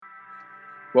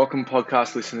Welcome,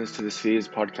 podcast listeners, to the Spheres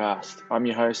podcast. I'm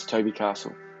your host, Toby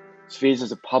Castle. Spheres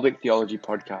is a public theology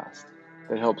podcast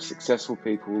that helps successful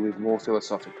people live more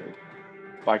philosophically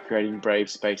by creating brave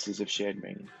spaces of shared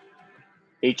meaning.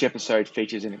 Each episode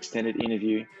features an extended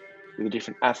interview with a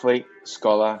different athlete,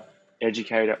 scholar,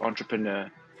 educator,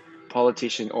 entrepreneur,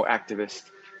 politician, or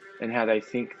activist, and how they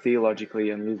think theologically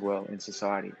and live well in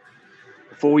society.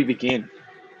 Before we begin,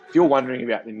 if you're wondering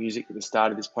about the music at the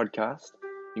start of this podcast,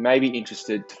 you may be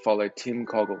interested to follow Tim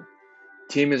Coggle.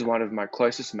 Tim is one of my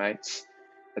closest mates,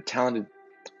 a talented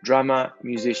drummer,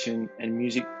 musician, and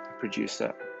music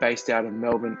producer based out of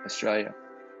Melbourne, Australia.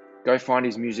 Go find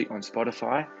his music on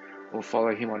Spotify or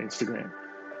follow him on Instagram.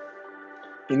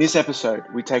 In this episode,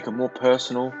 we take a more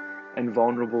personal and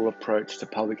vulnerable approach to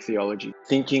public theology,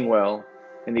 thinking well,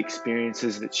 and the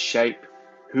experiences that shape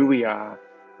who we are,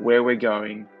 where we're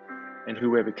going, and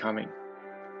who we're becoming.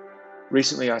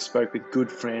 Recently, I spoke with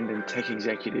good friend and tech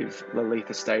executive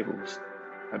Lalitha Stables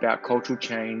about cultural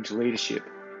change, leadership,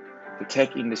 the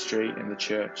tech industry, and the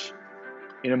church.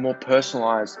 In a more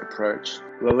personalised approach,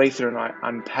 Lalitha and I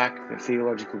unpack the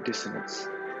theological dissonance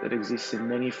that exists in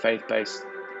many faith-based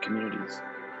communities.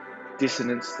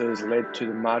 Dissonance that has led to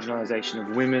the marginalisation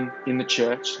of women in the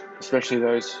church, especially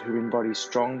those who embody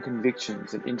strong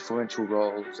convictions and influential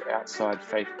roles outside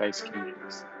faith-based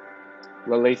communities.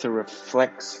 Lalitha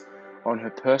reflects on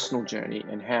her personal journey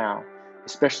and how,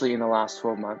 especially in the last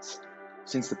 12 months,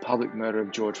 since the public murder of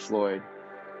George Floyd,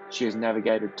 she has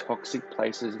navigated toxic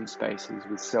places and spaces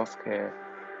with self-care,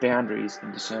 boundaries,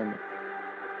 and discernment.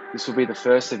 This will be the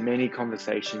first of many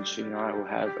conversations she and I will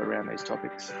have around these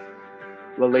topics.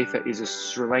 Lalitha is a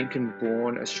Sri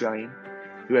Lankan-born Australian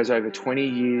who has over 20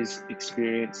 years'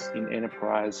 experience in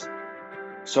enterprise,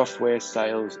 software,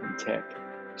 sales, and tech.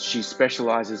 She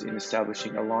specialises in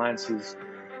establishing alliances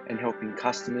and helping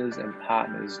customers and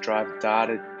partners drive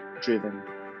data-driven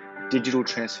digital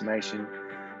transformation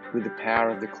with the power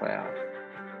of the cloud.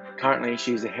 Currently,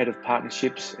 she is the head of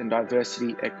partnerships and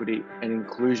diversity, equity, and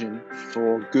inclusion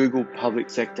for Google Public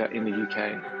Sector in the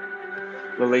UK.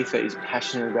 Lalitha is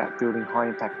passionate about building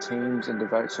high-impact teams and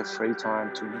devotes her free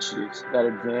time to initiatives that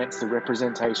advance the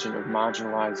representation of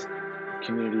marginalised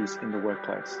communities in the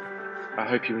workplace. I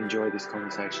hope you enjoy this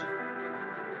conversation.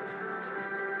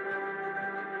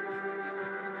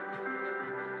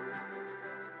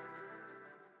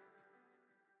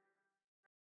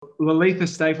 Lalitha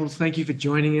Staples, thank you for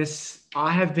joining us. I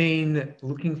have been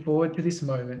looking forward to this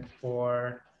moment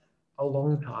for a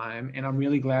long time, and I'm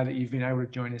really glad that you've been able to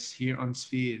join us here on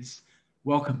Spheres.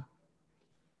 Welcome.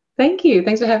 Thank you.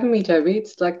 Thanks for having me, Toby.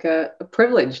 It's like a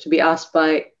privilege to be asked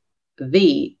by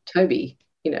the Toby,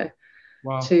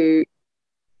 Wow. to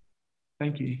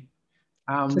Thank you.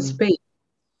 to speak.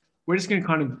 We're just going to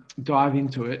kind of dive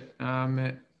into it.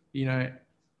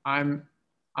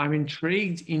 I'm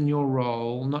intrigued in your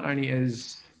role, not only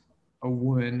as a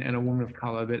woman and a woman of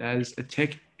color, but as a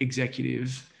tech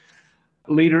executive,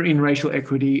 leader in racial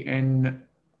equity, and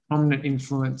prominent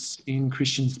influence in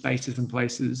Christian spaces and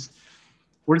places.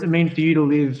 What does it mean for you to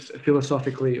live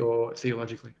philosophically or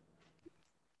theologically?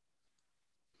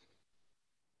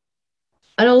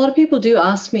 And a lot of people do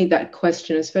ask me that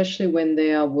question, especially when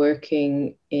they are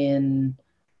working in,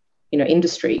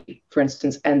 industry, for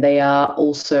instance, and they are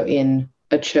also in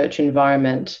a church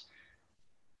environment.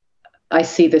 I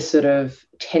see this sort of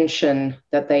tension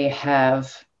that they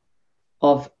have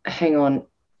of, hang on,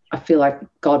 I feel like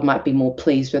God might be more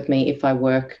pleased with me if I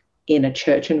work in a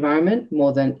church environment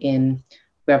more than in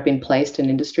where I've been placed in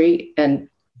industry. And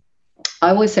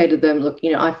I always say to them, look,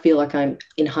 I feel like I'm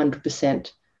in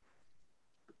 100%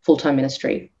 full-time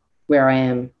ministry where I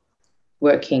am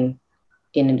working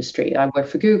in industry. I work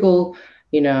for Google,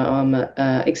 I'm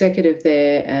an executive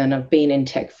there, and I've been in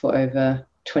tech for over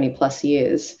 20 plus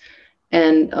years.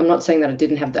 And I'm not saying that I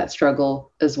didn't have that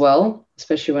struggle as well,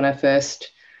 especially when I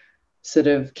first sort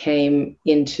of came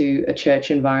into a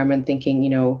church environment thinking,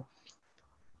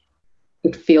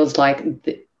 it feels like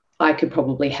I could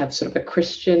probably have sort of a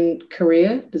Christian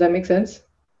career. Does that make sense?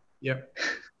 Yep.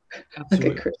 Like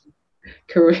a Christian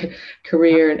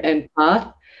career and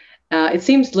path. It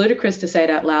seems ludicrous to say it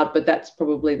out loud, but that's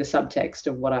probably the subtext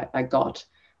of what I got.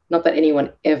 Not that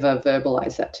anyone ever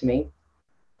verbalized that to me.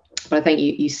 But I think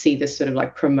you see this sort of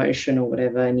like promotion or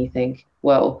whatever, and you think,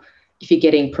 well, if you're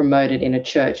getting promoted in a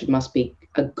church, it must be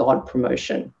a God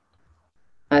promotion.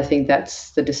 I think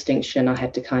that's the distinction I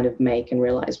had to kind of make and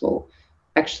realize, well,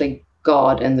 actually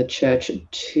God and the church are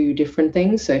two different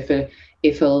things. So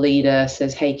if a leader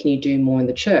says, hey, can you do more in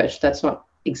the church? That's not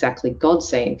exactly God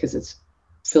saying, because it's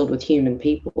filled with human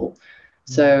people.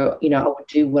 So, I would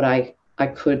do what I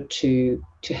could to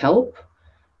help.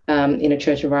 in a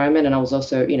church environment, and I was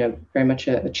also, very much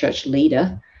a church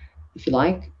leader, if you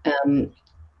like.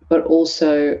 But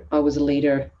also I was a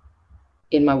leader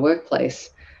in my workplace,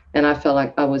 and I felt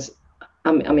like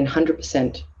I'm in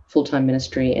 100% full-time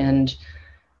ministry, and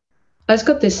I just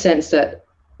got this sense that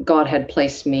God had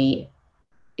placed me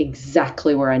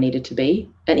exactly where I needed to be.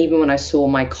 And even when I saw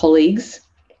my colleagues,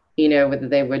 whether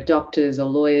they were doctors or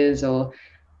lawyers or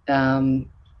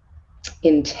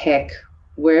in tech,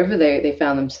 wherever they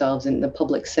found themselves in the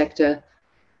public sector,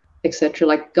 etc.,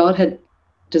 like God had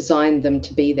designed them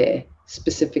to be there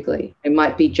specifically. It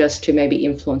might be just to maybe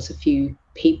influence a few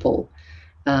people.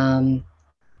 And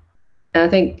I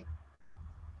think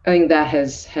that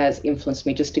has influenced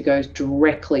me, just to go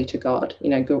directly to God,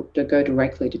 to go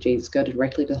directly to Jesus, go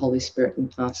directly to the Holy Spirit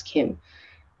and ask him,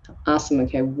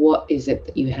 okay, what is it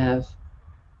that you have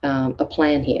a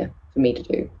plan here for me to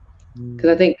do? Because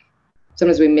I think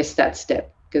sometimes we miss that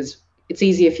step, because it's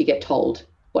easy if you get told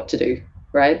what to do,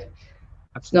 right?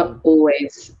 Absolutely. It's not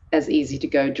always as easy to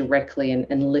go directly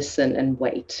and listen and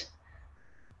wait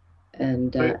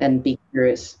and be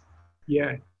curious.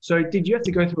 Yeah. So did you have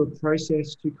to go through a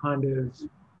process to kind of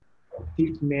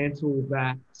dismantle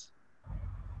that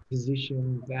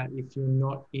position that if you're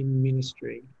not in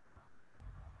ministry,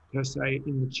 per se,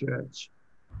 in the church,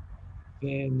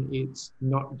 then it's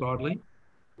not godly?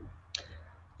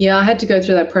 Yeah, I had to go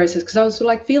through that process, because I was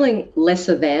like feeling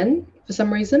lesser than for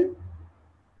some reason.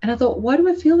 And I thought, why do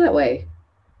I feel that way?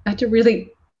 I had to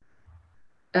really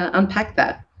unpack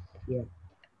that. Yeah.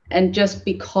 And just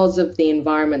because of the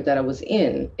environment that I was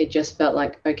in, it just felt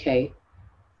like, okay,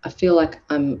 I feel like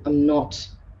I'm not,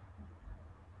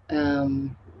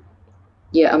 I'm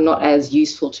not as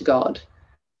useful to God.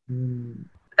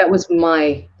 That was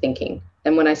my thinking.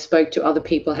 And when I spoke to other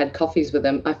people, had coffees with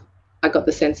them, I got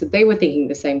the sense that they were thinking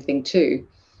the same thing too.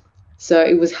 So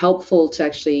it was helpful to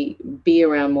actually be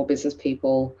around more business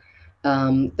people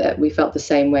that we felt the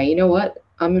same way. You know what?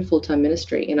 I'm in full-time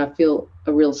ministry, and I feel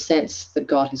a real sense that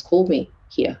God has called me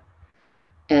here.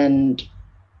 And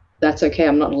that's okay.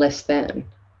 I'm not less than.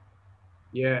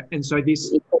 Yeah. And so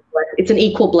this... It's an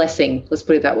equal blessing. Let's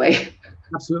put it that way.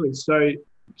 Absolutely. So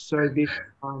this...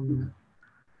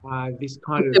 this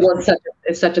kind of... It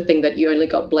was such a thing that you only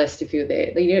got blessed if you're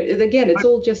there. Again, it's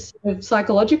all just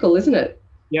psychological, isn't it?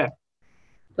 Yeah.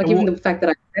 Like, even the fact that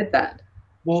I said that.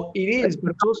 Well, it is, but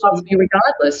it's also...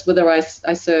 regardless whether I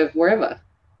serve wherever.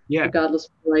 Yeah. Regardless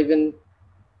of even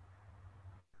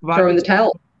throwing the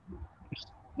towel.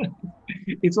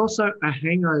 It's also a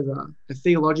hangover, a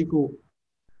theological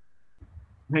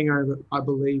hangover, I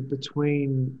believe,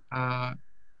 between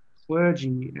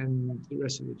clergy and the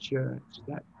rest of the church,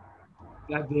 that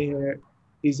there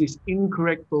is this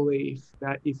incorrect belief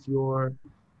that if you're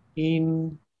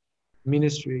in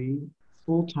ministry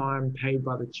full-time, paid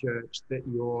by the church, that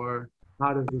you're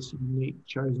part of this unique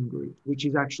chosen group, which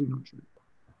is actually not true.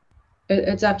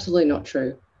 It's absolutely not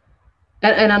true.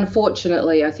 And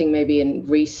unfortunately, I think maybe in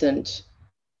recent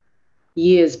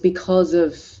years, because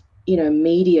of,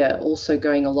 media also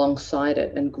going alongside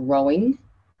it and growing,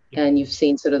 and you've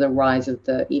seen sort of the rise of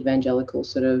the evangelical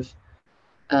sort of,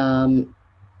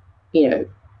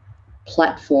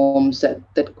 platforms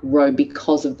that grow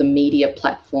because of the media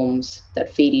platforms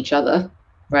that feed each other,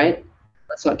 right?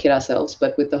 Let's not kid ourselves,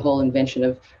 but with the whole invention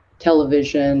of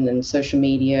television and social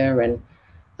media and,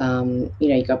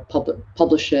 you got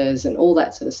publishers and all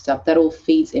that sort of stuff, that all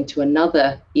feeds into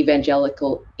another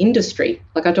evangelical industry.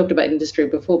 Like I talked about industry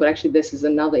before, but actually this is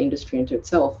another industry into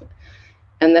itself.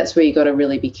 And that's where you got to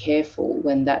really be careful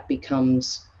when that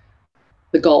becomes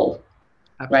the goal.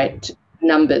 Absolutely. Right?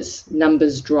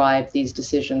 Numbers drive these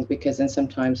decisions, because then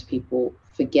sometimes people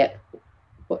forget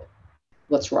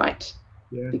what's right.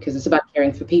 Yeah. Because it's about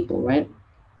caring for people, right?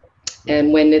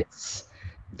 And when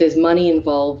there's money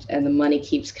involved, and the money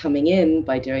keeps coming in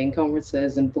by doing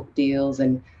conferences and book deals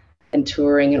and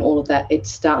touring and all of that, it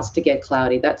starts to get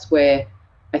cloudy. That's where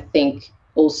I think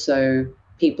also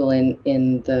people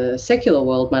in the secular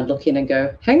world might look in and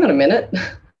go, hang on a minute,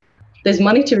 there's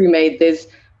money to be made, there's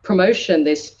promotion,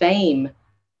 there's fame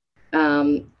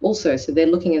also. So they're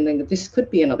looking and thinking, this could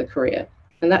be another career.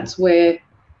 And that's where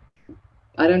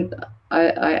I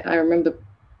remember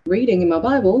reading in my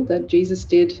Bible that Jesus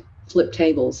did flip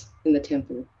tables in the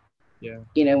temple. Yeah.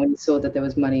 When he saw that there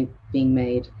was money being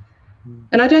made.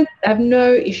 And I have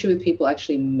no issue with people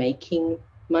actually making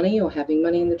money or having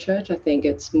money in the church. I think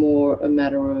it's more a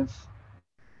matter of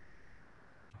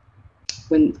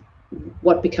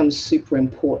what becomes super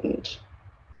important,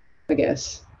 I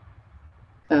guess.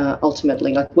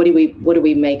 Ultimately, like what do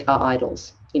we make our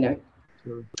idols?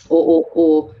 Sure.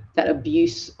 or that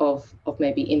abuse of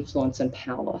maybe influence and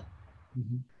power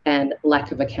Mm-hmm. and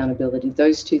lack of accountability.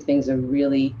 Those two things are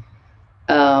really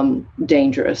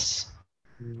dangerous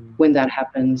when that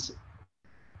happens.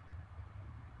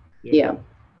 Yeah.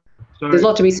 So there's a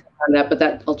lot to be said on that,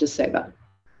 but I'll just say that.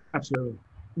 absolutely.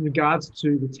 In regards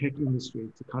to the tech industry,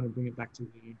 to kind of bring it back to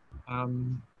you,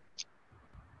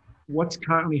 what's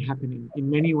currently happening? In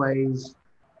many ways,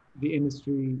 the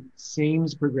industry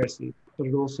seems progressive, but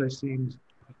it also seems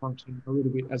to function a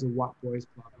little bit as a white boys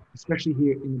club, especially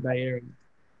here in the Bay Area.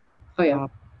 Oh yeah.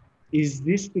 Is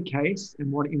this the case,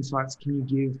 and what insights can you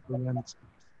give around this?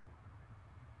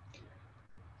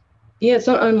 Yeah, it's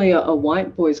not only a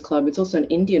white boys club, it's also an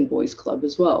Indian boys club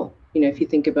as well. If you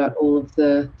think about all of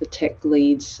the tech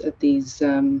leads at these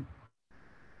the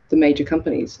major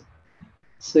companies.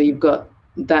 So you've got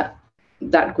that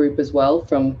group as well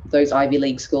from those Ivy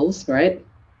League schools, right?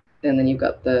 And then you've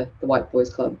got the white boys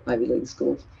club Ivy League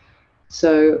schools.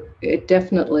 So it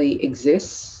definitely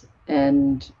exists,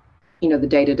 and the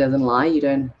data doesn't lie.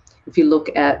 If you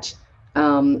look at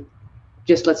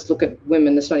just let's look at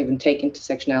women. Let's not even take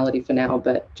intersectionality for now,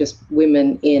 but just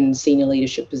women in senior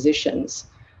leadership positions.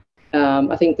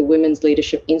 I think the Women's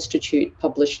Leadership Institute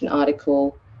published an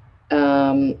article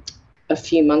a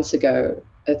few months ago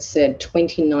that said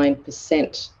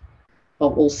 29%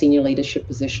 of all senior leadership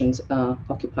positions are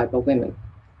occupied by women.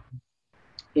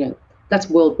 That's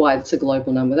worldwide. It's a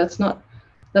global number. That's not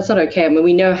okay. I mean,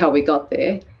 we know how we got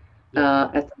there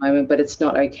at the moment, but it's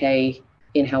not okay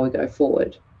in how we go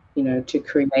forward. To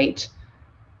create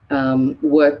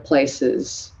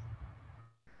workplaces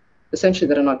essentially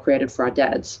that are not created for our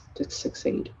dads to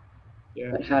succeed.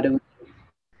 Yeah. But how do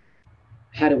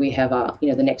we have our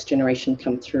the next generation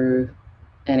come through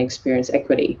and experience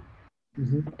equity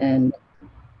and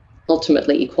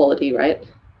ultimately equality, right?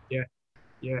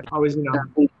 Yeah. I was in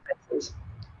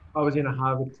a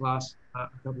Harvard class a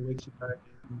couple of weeks ago,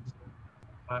 and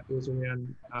it was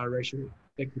around racial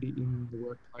equity in the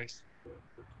workplace.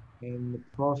 And the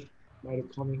prof made a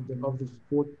comment that of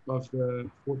the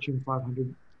Fortune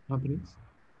 500 companies,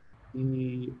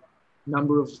 the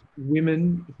number of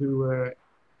women who were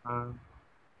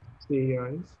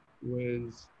CEOs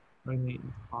was only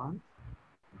 5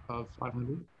 of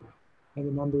 500, and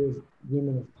the number of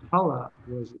women of color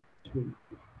was 2.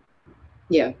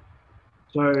 Yeah.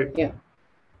 So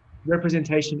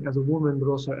representation as a woman, but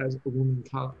also as a woman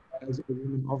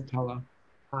of color,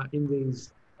 in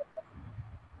these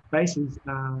spaces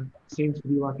seems to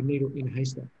be like a needle in a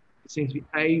haystack. It seems to be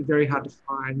A, very hard to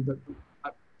find, but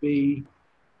B,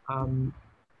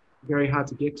 very hard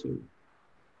to get to.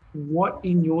 What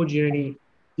in your journey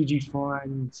did you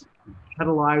find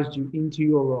catalyzed you into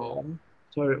your role?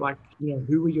 So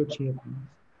who were your champions?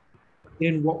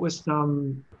 Then what were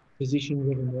some positions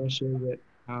of inertia that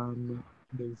kind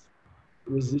of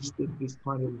resisted this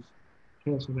kind of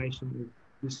transformation of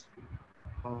this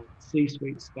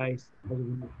C-suite space as a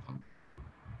woman of color?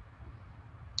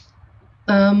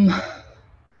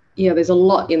 There's a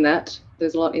lot in that.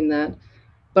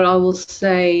 But I will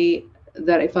say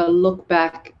that if I look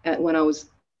back at when I was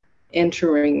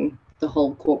entering the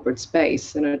whole corporate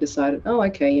space and I decided, oh,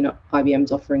 okay,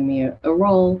 IBM's offering me a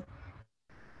role.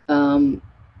 I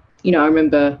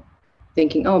remember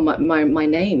thinking, oh, my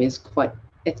name is quite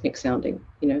ethnic sounding,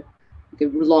 like a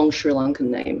long Sri Lankan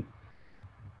name.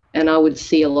 And I would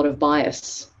see a lot of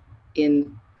bias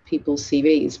in people's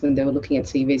CVs when they were looking at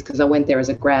CVs, because I went there as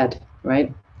a grad,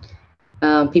 right?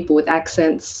 People with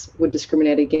accents were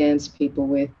discriminated against, people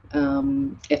with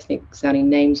ethnic sounding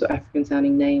names or African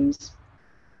sounding names.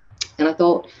 And I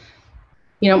thought,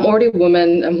 I'm already a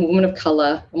woman, I'm a woman of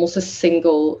color. I'm also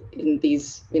single in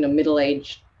these,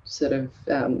 middle-aged sort of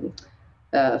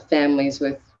families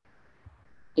with,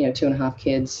 2.5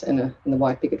 kids and the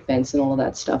white picket fence and all of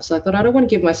that stuff. So I thought, I don't want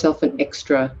to give myself an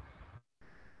extra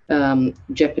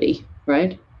jeopardy,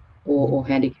 right? Or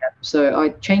handicap. So I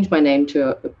changed my name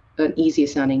to an easier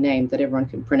sounding name that everyone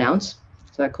can pronounce.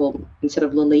 So I called, instead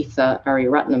of Lalitha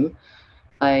Ariyaratnam,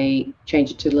 I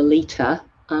changed it to Lalita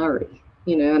Ari,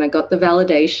 and I got the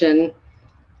validation.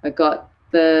 I got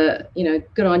the,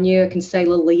 good on you, I can say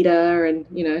Lalita,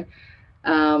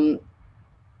 and,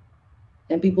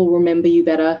 and people remember you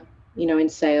better, in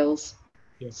sales.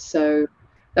 Yes. So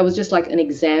that was just like an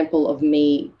example of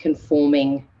me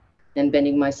conforming and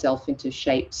bending myself into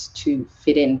shapes to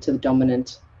fit into the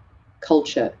dominant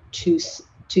culture to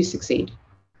succeed,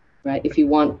 right? If you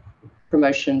want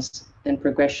promotions and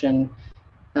progression,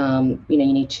 you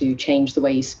need to change the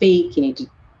way you speak. You need to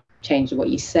change what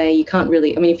you say. You can't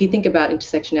really, if you think about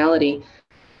intersectionality,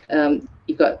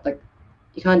 you've got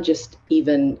you can't just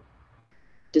even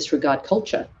disregard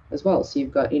culture as well. So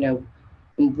you've got, a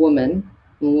woman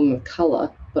of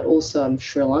color, but also I'm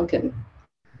Sri Lankan.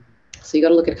 So you got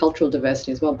to look at cultural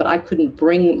diversity as well. But I couldn't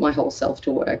bring my whole self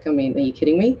to work. I mean, are you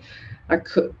kidding me? How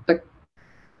could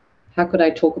I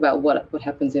talk about what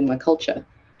happens in my culture,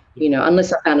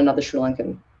 unless I found another Sri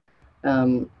Lankan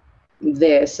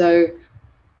there. So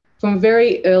from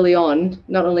very early on,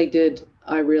 not only did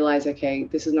I realize, okay,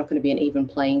 this is not going to be an even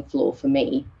playing floor for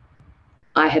me,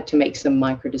 I had to make some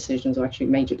micro decisions, or actually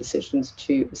major decisions,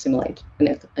 to assimilate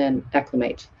and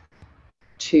acclimate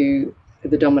to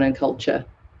the dominant culture.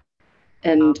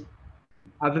 And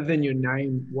other than your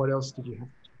name, what else did you have?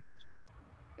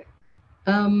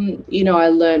 I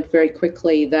learned very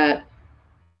quickly that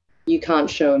you can't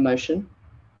show emotion.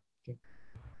 Okay.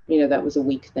 That was a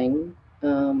weak thing.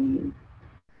 I'm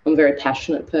a very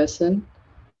passionate person,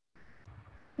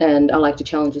 and I like to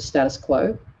challenge the status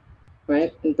quo,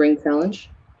 right? And bring challenge.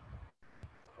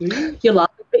 Mm-hmm. You're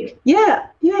laughing. Yeah,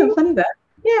 I'm funny that.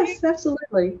 Yes,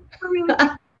 absolutely.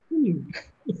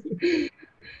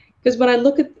 Because if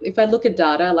I look at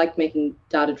data, I like making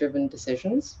data-driven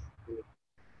decisions.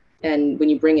 And when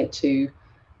you bring it to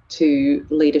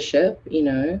leadership,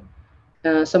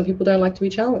 some people don't like to be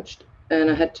challenged. And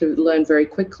I had to learn very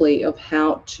quickly of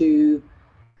how to,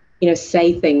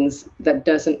 say things that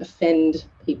doesn't offend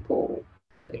people,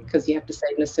 because you have to say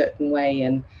it in a certain way.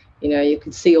 And, you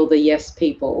could see all the yes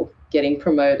people getting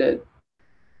promoted.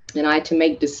 And I had to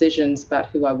make decisions about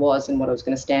who I was and what I was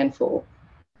going to stand for.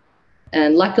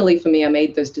 And luckily for me, I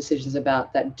made those decisions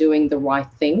about that doing the right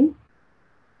thing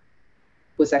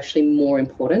was actually more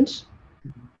important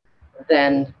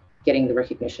than getting the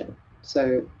recognition.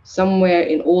 So somewhere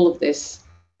in all of this,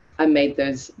 I made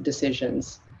those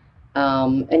decisions.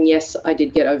 And yes, I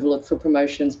did get overlooked for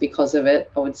promotions because of it.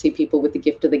 I would see people with the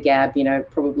gift of the gab,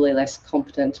 probably less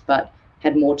competent, but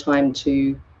had more time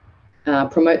to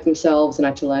promote themselves. And I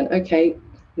had to learn, okay,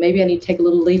 maybe I need to take a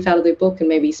little leaf out of their book and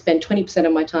maybe spend 20%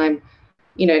 of my time,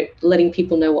 letting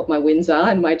people know what my wins are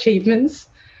and my achievements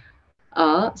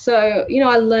are. So,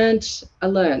 I learned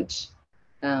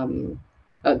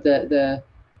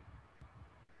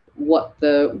what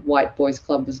the white boys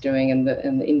club was doing and the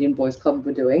Indian boys club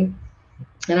were doing.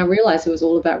 And I realized it was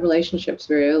all about relationships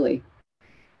very early.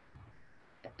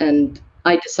 And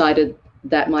I decided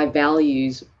that my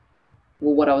values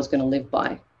were what I was going to live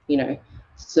by,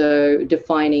 So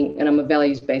defining, and I'm a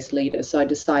values-based leader, so I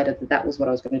decided that was what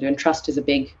I was going to do. And trust is a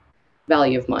big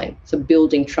value of mine. So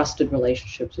building trusted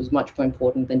relationships was much more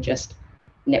important than just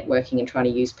networking and trying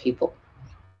to use people.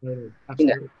 So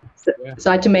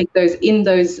I had to make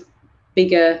those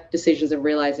bigger decisions of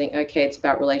realizing, okay, it's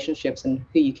about relationships and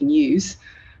who you can use.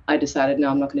 I decided, no,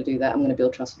 I'm not going to do that. I'm going to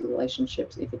build trusted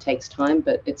relationships if it takes time,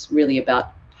 but it's really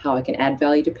about how I can add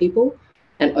value to people.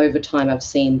 And over time, I've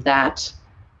seen that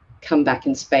come back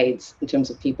in spades in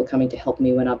terms of people coming to help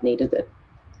me when I've needed it.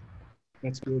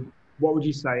 That's good. What would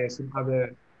you say are some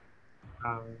other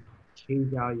key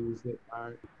values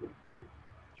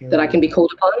that I can be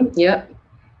called upon? Yeah.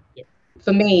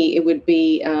 For me, it would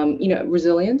be,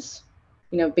 resilience.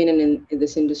 I've been in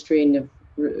this industry and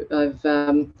I've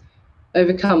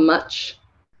overcome much.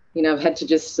 I've had to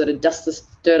just sort of dust the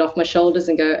dirt off my shoulders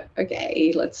and go,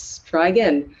 okay, let's try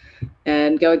again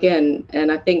and go again.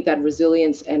 And I think that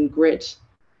resilience and grit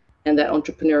and that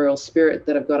entrepreneurial spirit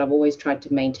that I've always tried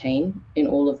to maintain in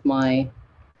all of my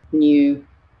new,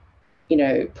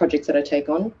 projects that I take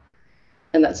on.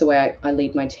 And that's the way I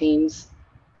lead my teams.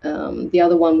 The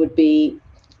other one would be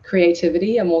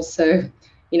creativity. I'm also,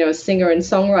 a singer and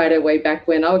songwriter way back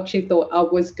when. I actually thought I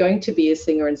was going to be a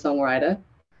singer and songwriter.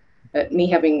 Me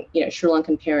having, Sri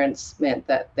Lankan parents meant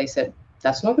that they said,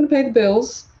 that's not going to pay the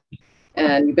bills.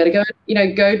 And you better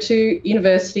go to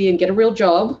university and get a real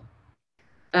job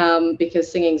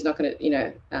because singing's not going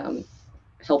to,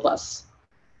 help us.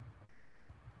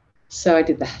 So I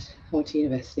did that. I went to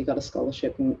university, got a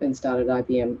scholarship and started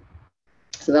IBM.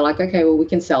 So they're like, okay, well, we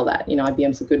can sell that.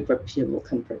 IBM's a good, reputable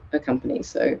company.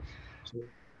 So,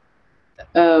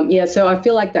 so I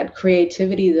feel like that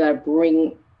creativity that I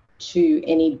bring to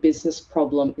any business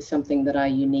problem is something that I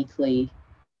uniquely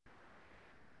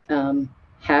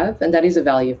have. And that is a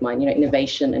value of mine.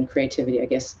 Innovation and creativity, I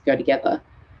guess, go together.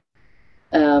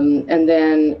 And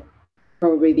then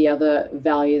probably the other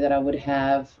value that I would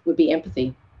have would be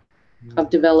empathy.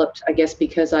 I've developed, I guess,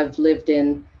 because I've lived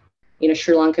in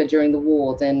Sri Lanka during the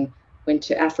war, then went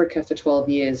to Africa for 12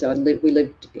 years. We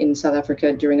lived in South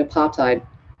Africa during apartheid,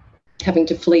 having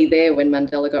to flee there when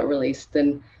Mandela got released,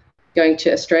 then going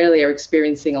to Australia,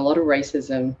 experiencing a lot of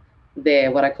racism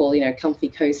there, what I call,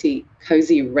 cozy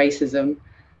racism.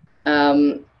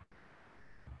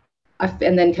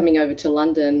 and then coming over to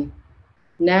London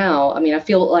now, I mean, I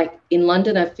feel like in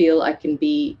London, I feel I can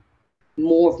be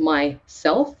more of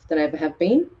myself than I ever have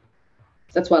been.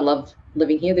 That's why I love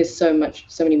living here. There's so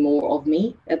many more of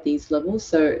me at these levels.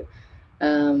 So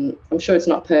I'm sure it's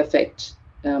not perfect,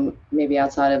 maybe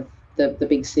outside of the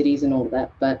big cities and all of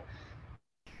that, but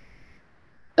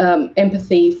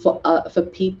empathy for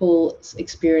people's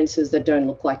experiences that don't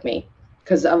look like me.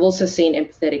 Because I've also seen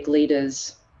empathetic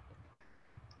leaders,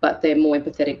 but they're more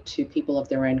empathetic to people of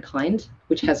their own kind,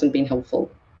 which hasn't been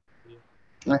helpful.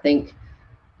 I think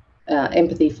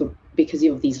empathy because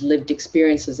of these lived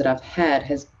experiences that I've had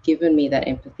has given me that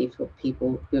empathy for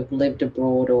people who have lived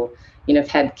abroad, or have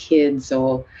had kids,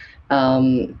 or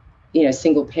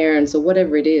single parents, or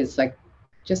whatever it is. Like,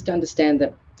 just to understand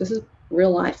that this is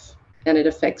real life and it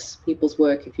affects people's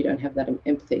work if you don't have that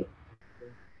empathy,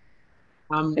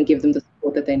 and give them the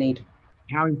support that they need.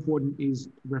 How important is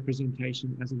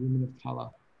representation as a woman of colour,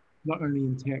 not only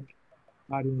in tech,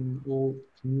 but in all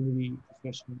community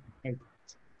professional faith?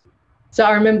 So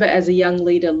I remember as a young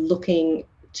leader looking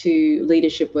to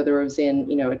leadership, whether it was in,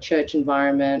 a church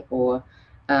environment or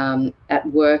at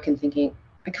work, and thinking,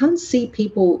 I can't see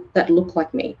people that look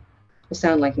like me or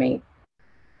sound like me.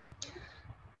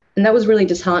 And that was really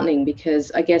disheartening,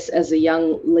 because I guess as a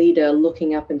young leader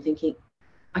looking up and thinking,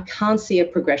 I can't see a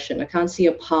progression. I can't see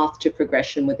a path to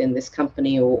progression within this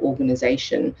company or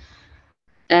organization.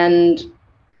 And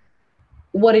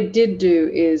what it did do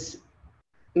is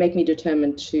make me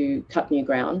determined to cut new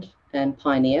ground and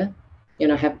pioneer.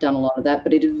 I have done a lot of that,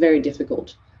 but it is very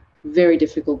difficult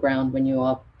ground when you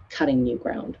are cutting new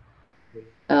ground,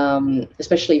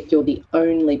 especially if you're the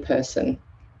only person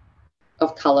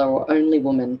of color or only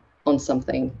woman on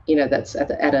something, that's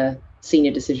at a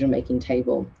senior decision-making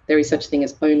table. There is such thing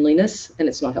as onlyness, and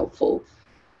it's not helpful.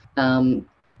 But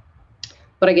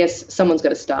I guess someone's got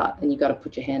to start, and you've got to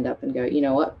put your hand up and go, you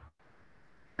know what,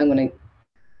 I'm going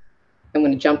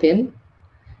to jump in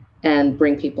and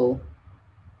bring people,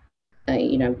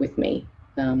 with me.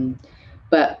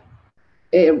 But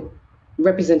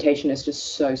representation is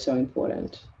just so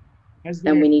important,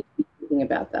 and we need to be thinking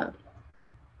about that.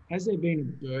 Has there been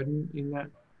a burden in that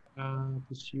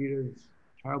pursuit of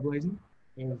trailblazing,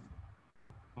 of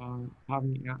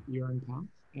carving out your own path?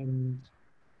 And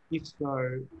if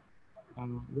so,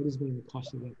 what has been the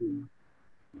cost of that?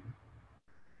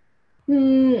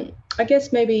 I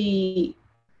guess maybe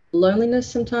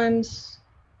loneliness sometimes,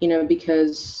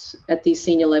 because at these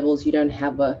senior levels you're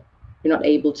not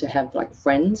able to have like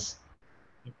friends.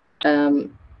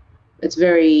 It's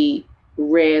very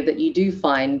rare that you do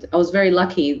find. I was very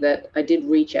lucky that I did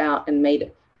reach out and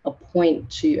made a point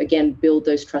to, again, build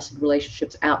those trusted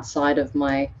relationships outside of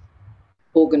my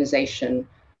organization.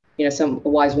 A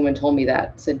wise woman told me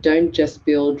that, said, don't just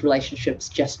build relationships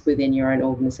just within your own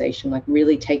organization, like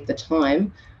really take the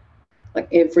time, like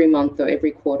every month or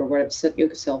every quarter, whatever, set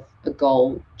yourself a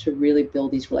goal to really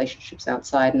build these relationships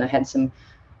outside. And I had some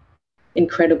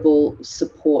incredible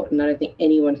support, and I don't think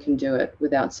anyone can do it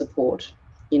without support.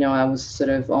 I was sort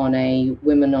of on a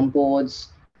women on boards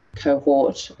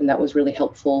cohort, and that was really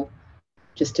helpful,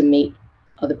 just to meet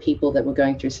other people that were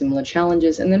going through similar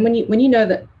challenges. And then when you know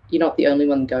that you're not the only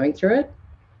one going through it,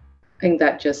 I think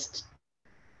that just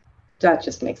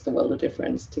makes the world a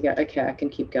difference, to go, okay, I can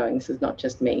keep going. This is not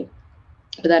just me.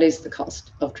 But that is the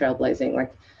cost of trailblazing,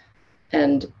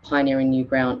 and pioneering new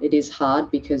ground. It is hard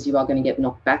because you are going to get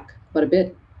knocked back quite a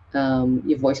bit.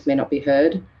 Your voice may not be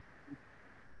heard,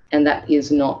 and that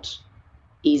is not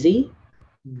easy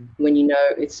when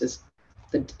it's just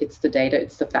it's the data,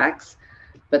 it's the facts.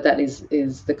 But that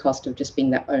is the cost of just being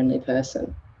that only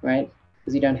person, right?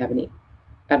 Because you don't have any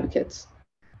advocates.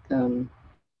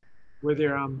 Were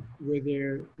there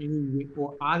any,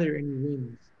 or are there any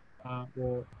wins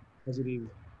or positives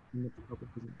in the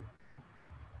present?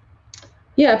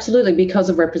 Yeah, absolutely, because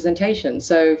of representation.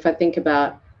 So if I think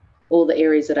about all the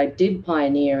areas that I did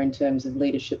pioneer in terms of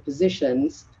leadership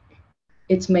positions,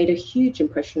 it's made a huge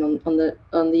impression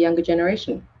on the younger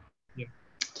generation. Yeah.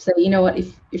 To say, you know what,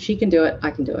 if she can do it,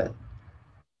 I can do it.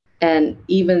 And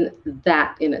even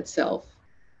that in itself,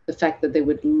 the fact that they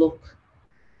would look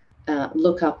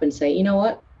up and say, you know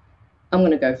what, I'm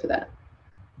going to go for that.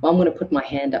 I'm going to put my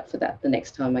hand up for that the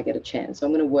next time I get a chance.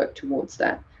 I'm going to work towards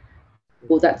that.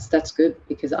 Well, that's good,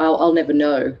 because I'll never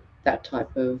know that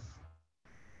type of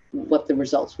what the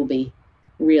results will be,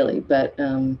 really. But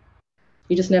you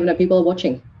just never know. People are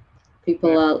watching.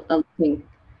 People are looking.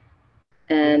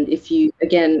 And if you,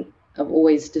 again, I've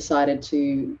always decided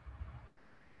to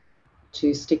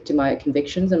stick to my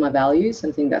convictions and my values,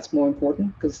 and I think that's more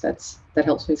important, because that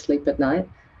helps me sleep at night.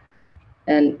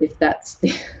 And if that's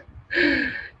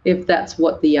if that's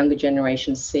what the younger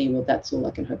generations see, well, that's all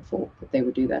I can hope for, that they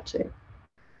would do that too.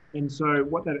 And so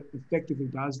what that effectively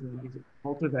does then is it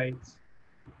cultivates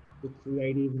the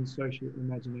creative and social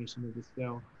imagination of the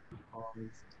self of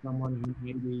someone who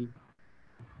may be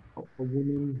a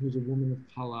woman who's a woman of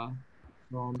color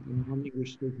from a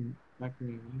non-English speaking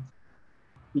background,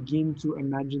 begin to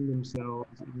imagine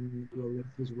themselves in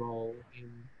Loretta's role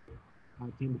in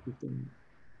 10 to 15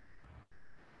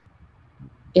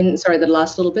 Sorry, the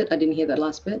last little bit, I didn't hear that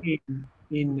last bit.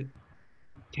 in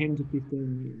 10 to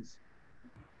 15 years.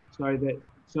 So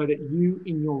that you,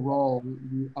 in your role,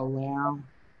 you allow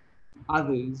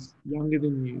others younger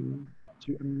than you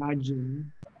to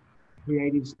imagine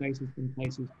creative spaces and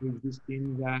places to exist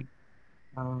in that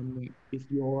if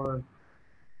you're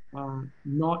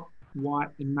not white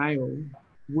and male,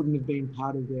 wouldn't have been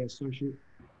part of their social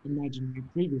imaginary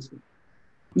previously.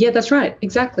 Yeah, that's right.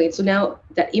 Exactly. So now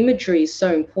that imagery is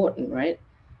so important, right?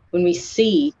 When we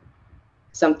see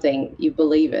something, you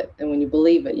believe it. And when you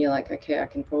believe it, you're like, okay, I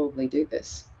can probably do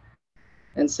this.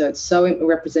 And so it's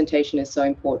representation is so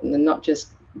important, and not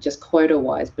just quota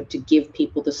wise, but to give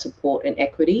people the support and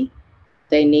equity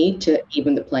they need to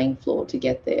even the playing floor to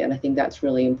get there. And I think that's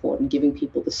really important, giving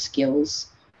people the skills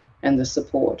and the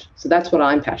support. So that's what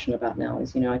I'm passionate about now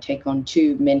is, I take on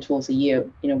 2 mentors a year,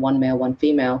 one male, one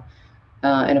female,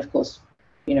 and of course,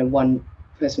 one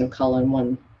person of color and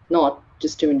one not,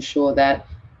 just to ensure that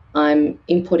I'm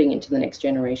inputting into the next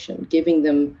generation, giving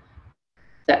them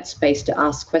that space to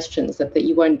ask questions that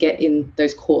you won't get in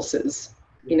those courses,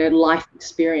 life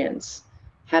experience,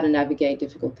 how to navigate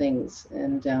difficult things,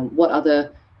 and what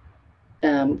other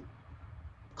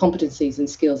competencies and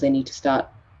skills they need to start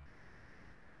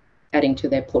adding to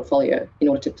their portfolio in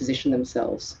order to position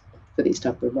themselves for these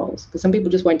type of roles. Because some people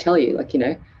just won't tell you,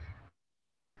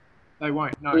 they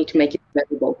won't. No. You need to make it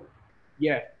valuable.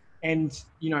 Yeah. And,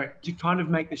 to kind of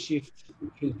make the shift,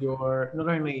 because you're not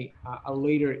only a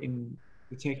leader in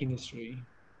the tech industry,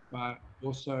 but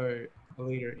also a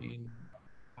leader in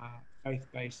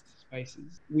faith-based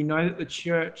spaces. We know that the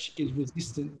church is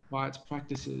resistant by its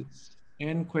practices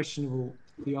and questionable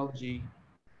theology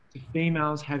to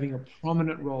females having a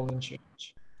prominent role in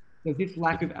church. Does this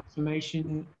lack of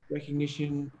affirmation,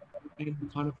 recognition, and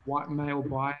kind of white male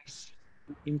bias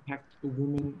impact the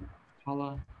women of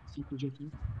colour suffragettes?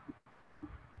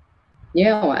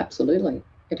 Yeah, absolutely.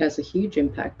 It has a huge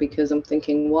impact, because I'm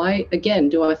thinking, why, again,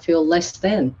 do I feel less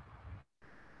than?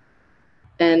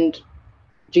 And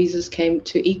Jesus came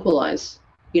to equalize,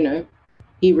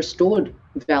 he restored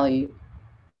value.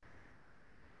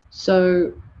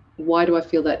 So why do I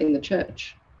feel that in the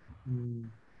church?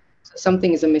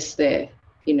 Something is amiss there,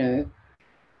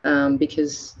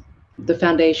 because the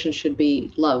foundation should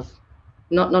be love,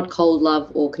 not cold love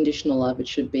or conditional love. It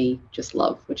should be just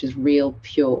love, which is real,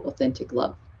 pure, authentic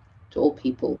love to all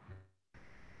people.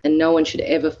 And no one should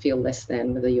ever feel less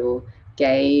than, whether you're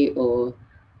gay or,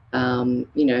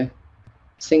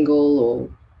 single or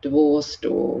divorced,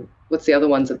 or what's the other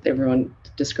ones that everyone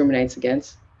discriminates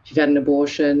against? If you've had an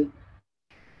abortion,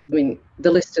 I mean,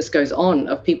 the list just goes on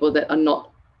of people that are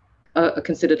not are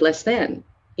considered less than,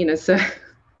 so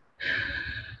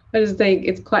I just think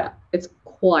it's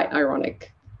quite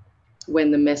ironic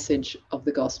when the message of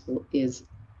the gospel is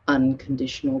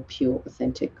unconditional, pure,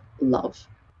 authentic love.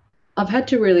 I've had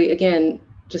to really, again,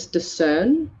 just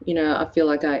discern, I feel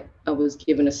like I was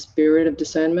given a spirit of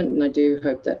discernment, and I do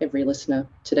hope that every listener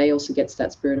today also gets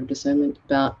that spirit of discernment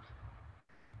about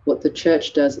what the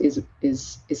church does is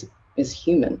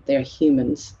human. They're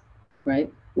humans,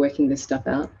 right? Working this stuff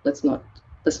out. Let's not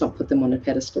put them on a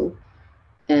pedestal.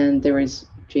 And there is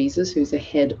Jesus, who's the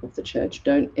head of the church.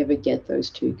 Don't ever get those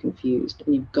two confused.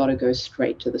 And you've got to go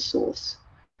straight to the source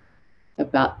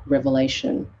about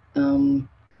revelation. And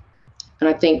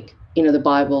I think, the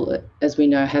Bible, as we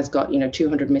know, has got,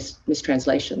 200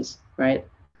 mistranslations, right?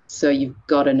 So you've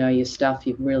got to know your stuff.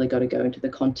 You've really got to go into the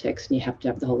context, and you have to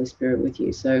have the Holy Spirit with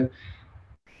you. So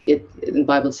in the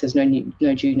Bible, it says no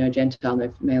Jew, no Gentile,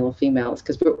 no male or female,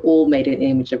 because we're all made in the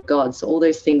image of God. So all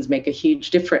those things make a huge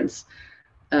difference.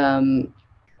 And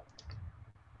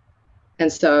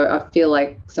so I feel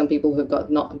like some people who've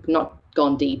got not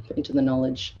gone deep into the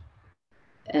knowledge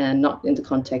and not into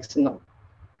context and not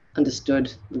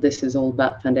understood this is all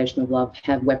about foundation of love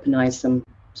have weaponized some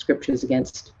scriptures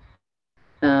against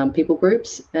people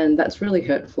groups, and that's really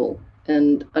hurtful.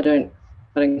 And I don't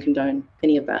condone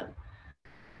any of that.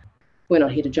 We're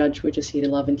not here to judge. We're just here to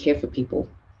love and care for people.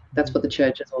 That's what the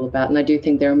church is all about. And I do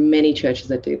think there are many churches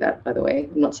that do that, by the way.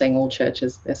 I'm not saying all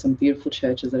churches. There's some beautiful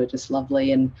churches that are just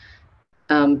lovely and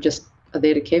just are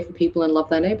there to care for people and love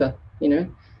their neighbor,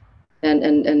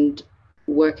 and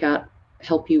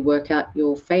help you work out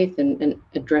your faith and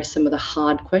address some of the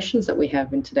hard questions that we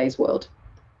have in today's world.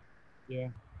 Yeah.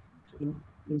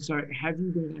 And so have you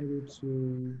been able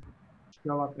to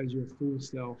show up as your full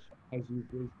self, as you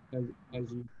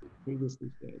previously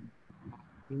said,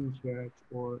 in church,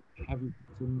 or have you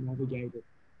to navigate it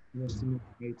in a similar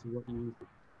way to what you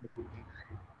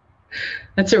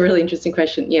That's a really interesting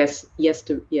question. Yes.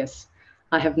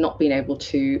 I have not been able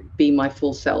to be my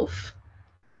full self.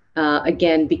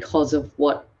 Again, because of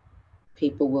what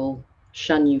people will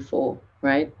shun you for,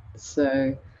 right?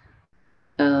 So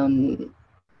in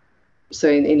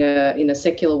a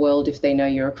secular world, if they know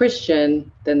you're a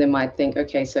Christian, then they might think,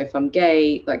 okay, so if I'm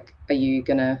gay, like, are you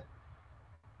gonna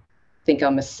think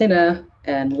I'm a sinner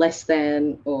and less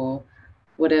than, or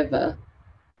whatever?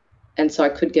 And so I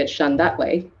could get shunned that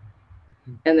way.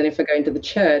 And then if I go into the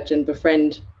church and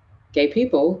befriend gay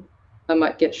people, I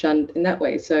might get shunned in that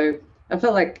way. So I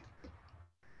felt like,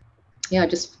 I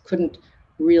just couldn't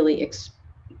really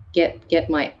get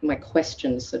my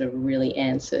questions sort of really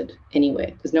answered anywhere,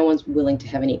 because no one's willing to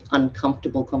have any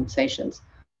uncomfortable conversations.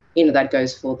 That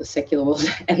goes for the secular world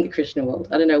and the Christian world.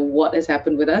 I don't know what has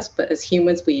happened with us, but as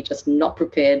humans, we're just not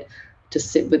prepared to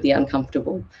sit with the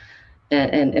uncomfortable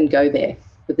and go there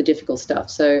with the difficult stuff.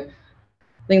 So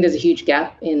I think there's a huge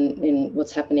gap in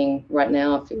what's happening right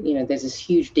now. There's this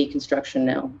huge deconstruction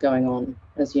now going on,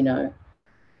 as you know,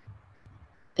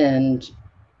 and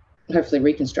hopefully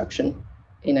reconstruction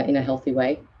in a healthy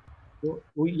way.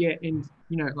 Well, yeah, and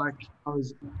like I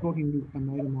was talking with a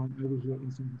mate of mine over here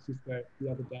in San Francisco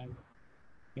the other day,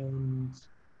 and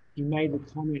he made the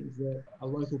comment that a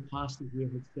local pastor here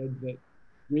had said that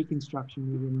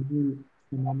reconstruction is a new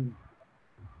phenomenon.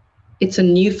 It's a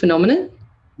new phenomenon?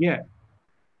 Yeah.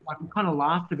 Like, we kind of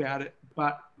laughed about it,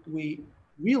 but we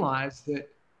realized that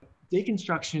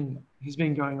deconstruction has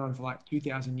been going on for like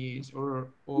 2,000 years or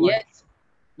yes.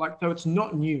 So it's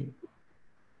not new.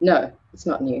 No, it's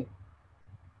not new.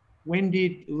 When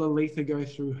did Lalitha go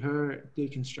through her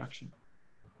deconstruction?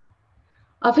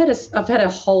 I've had a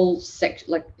whole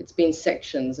section, like, it's been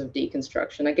sections of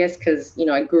deconstruction, I guess, because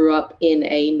I grew up in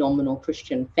a nominal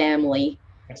Christian family.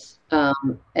 Yes.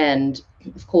 And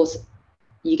of course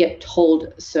you get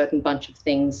told a certain bunch of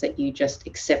things that you just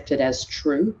accepted as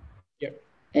true. Yep.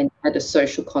 And had a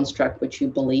social construct which you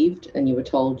believed, and you were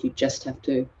told you just have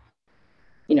to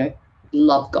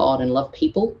love God and love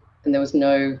people. And there was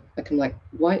no, I'm like,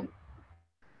 why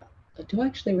do I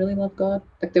actually really love God?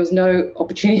 Like, there was no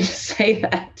opportunity to say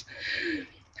that.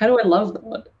 How do I love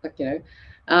God?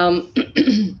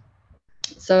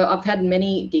 So I've had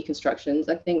many deconstructions.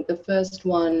 I think the first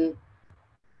one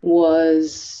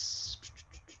was,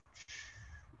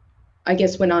 I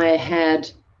guess, when I had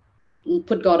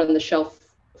put God on the shelf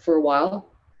for a while,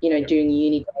 doing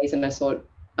uni days, and I thought,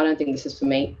 I don't think this is for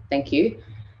me, thank you.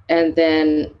 And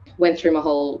then went through my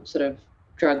whole sort of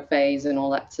drug phase and all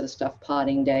that sort of stuff,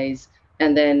 partying days,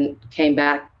 and then came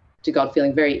back to God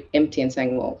feeling very empty and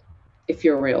saying, well, if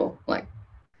you're real, like,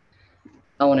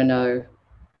 I want to know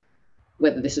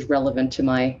whether this is relevant to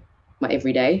my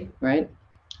everyday, right?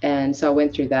 And so I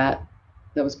went through that.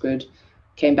 That was good.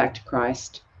 Came back to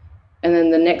Christ. And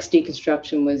then the next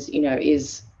deconstruction was,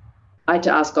 I had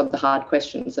to ask God the hard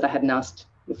questions that I hadn't asked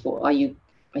before. Are you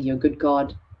a good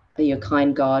God? Are you a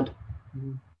kind God?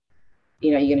 Mm-hmm.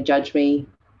 Are you going to judge me?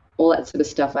 All that sort of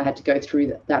stuff. I had to go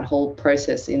through that whole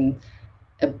process alone.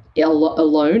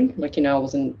 Like, I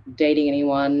wasn't dating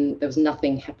anyone. There was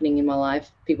nothing happening in my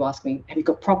life. People ask me, have you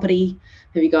got property?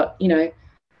 Have you got,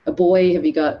 a boy? Have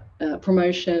you got a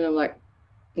promotion? I'm like,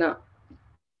 no.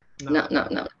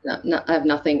 I have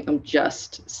nothing. I'm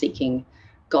just seeking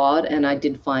God. And I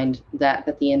did find that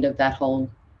at the end of that whole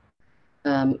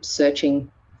searching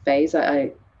phase,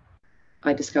 I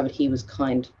discovered he was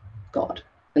kind God.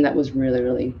 And that was really,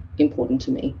 really important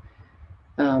to me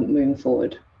moving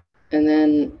forward. And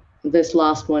then this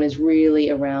last one is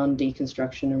really around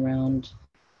deconstruction, around,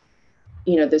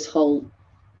 this whole,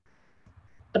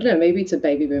 I don't know, maybe it's a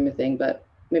baby boomer thing, but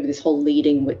maybe this whole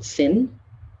leading with sin.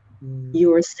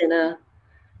 You're a sinner,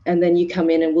 and then you come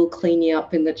in and we'll clean you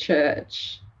up in the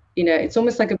church. It's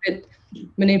almost like a bit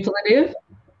manipulative.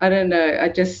 I don't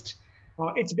know. It's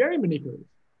very manipulative.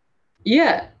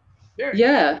 Yeah. Very.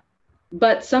 Yeah.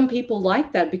 But some people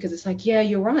like that because it's like, yeah,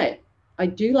 you're right. I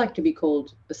do like to be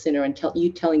called a sinner and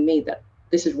telling me that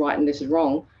this is right and this is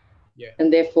wrong. Yeah.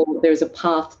 And therefore there's a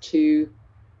path to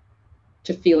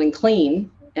feeling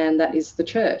clean, and that is the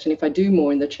church. And if I do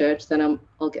more in the church, then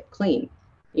I'll get clean.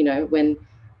 When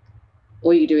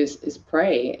all you do is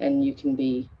pray and you can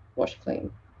be washed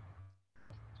clean.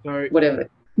 So whatever.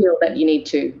 feel that you need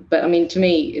to. But I mean, to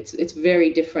me, it's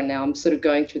very different now. I'm sort of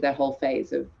going through that whole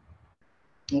phase of,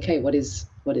 okay, what is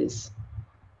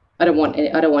I don't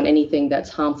want anything that's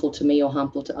harmful to me or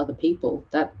harmful to other people.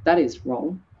 That is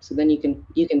wrong. So then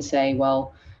you can say,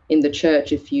 well, in the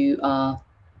church, if you are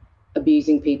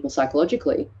abusing people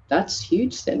psychologically, that's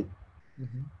huge sin.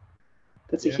 Mm-hmm.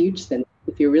 That's a huge sin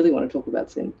if you really want to talk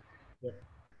about sin.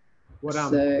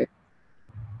 Yeah.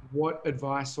 What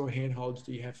advice or handholds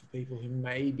do you have for people who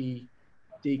may be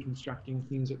deconstructing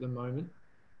things at the moment?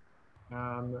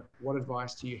 What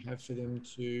advice do you have for them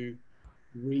to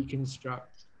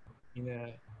reconstruct in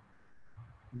a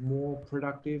more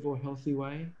productive or healthy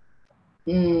way?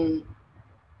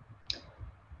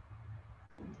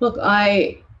 Look,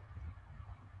 I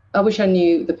wish I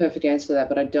knew the perfect answer to that,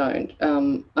 but I don't.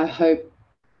 I hope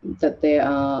that there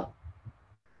are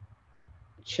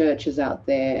churches out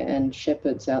there and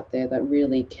shepherds out there that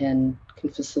really can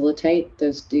facilitate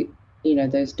those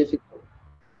those difficult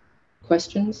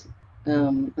questions. I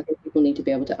think people need to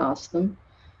be able to ask them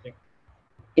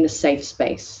in a safe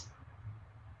space.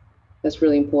 That's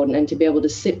really important, and to be able to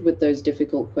sit with those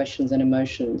difficult questions and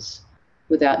emotions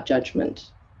without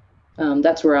judgment.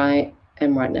 That's where I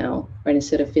am right now, right?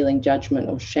 Instead of feeling judgment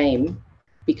or shame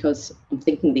because I'm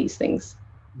thinking these things.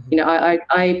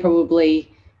 I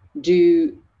probably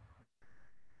do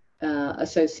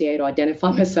associate or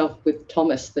identify myself with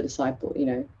Thomas the disciple,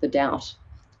 the doubt,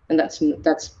 and that's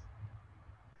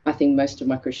I think most of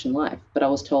my Christian life. But I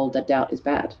was told that doubt is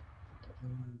bad.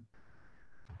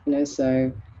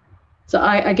 So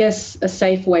I guess a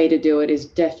safe way to do it is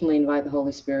definitely invite the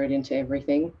Holy Spirit into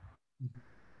everything,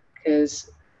 because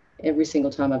every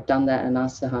single time I've done that and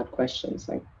asked the hard questions,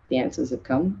 like the answers have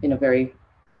come in a very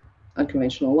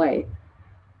unconventional way.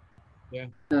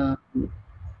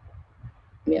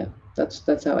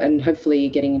 That's how, and hopefully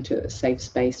getting into a safe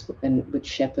space and with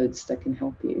shepherds that can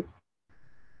help you.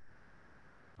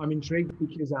 I'm intrigued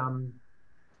because and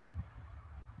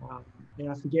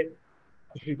I forget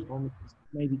who told me this.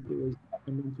 Maybe it was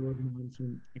a mentor of mine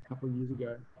from a couple of years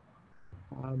ago,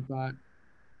 but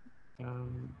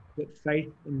that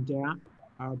faith and doubt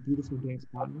are beautiful dance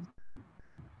partners.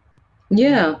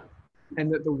 Yeah.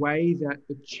 And that the way that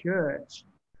the church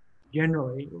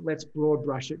generally, let's broad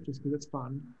brush it just because it's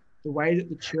fun, the way that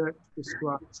the church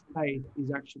describes faith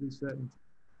is actually certainty.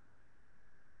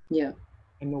 Yeah.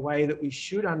 And the way that we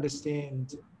should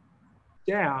understand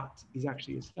doubt is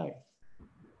actually as faith.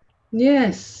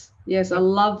 Yes, I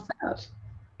love that.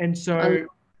 And so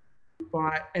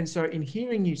in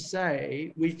hearing you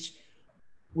say, which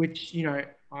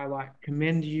I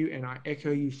commend you and I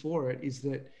echo you for it, is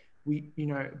that we,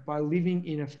 by living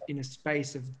in a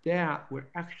space of doubt, we're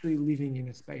actually living in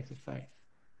a space of faith.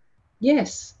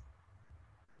 Yes,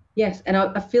 and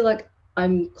I feel like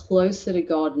I'm closer to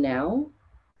God now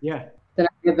than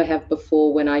I ever have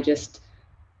before, when I just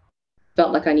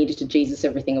felt like I needed to Jesus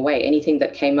everything away. Anything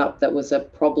that came up that was a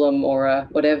problem or a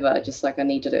whatever, just like I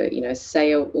needed to,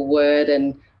 say a word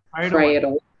and pray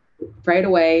it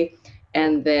away.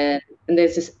 And then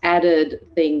there's this added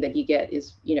thing that you get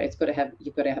is, you've got to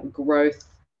have growth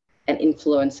and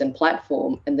influence and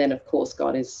platform. And then of course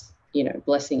God is,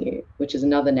 blessing you, which is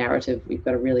another narrative we've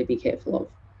got to really be careful of.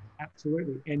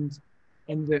 Absolutely. And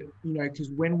that, because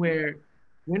when we're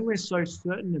so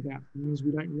certain about things,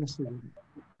 we don't wrestle with them.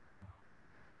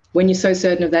 When you're so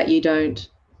certain of that, you don't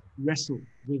wrestle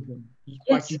with them.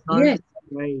 Yes. You don't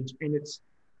engage. And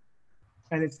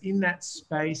it's in that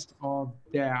space of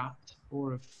doubt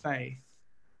or of faith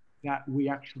that we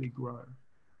actually grow.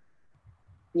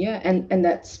 Yeah, and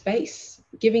that space,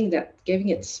 giving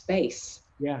it space.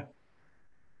 Yeah.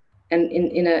 And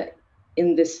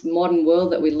in this modern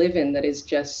world that we live in, that is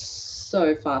just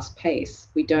so fast paced,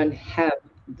 we don't have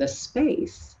the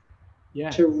space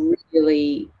to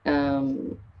really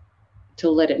to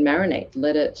let it marinate,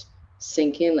 let it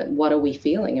sink in. What are we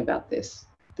feeling about this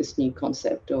new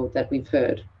concept or that we've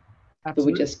heard?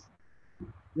 Absolutely. But we just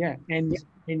and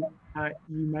you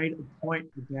made a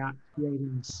point about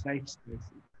creating safe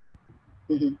spaces.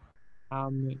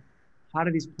 Mm-hmm. Part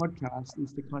of this podcast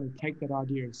is to kind of take that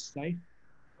idea of safe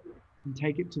and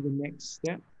take it to the next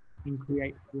step and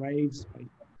create brave spaces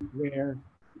where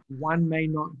one may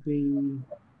not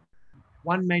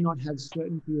have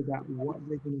certainty about what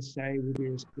they're going to say will be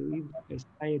received. They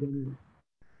say it anyway.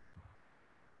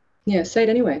 Yeah, say it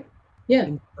anyway. Yeah.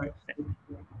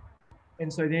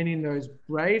 And so then in those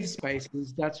brave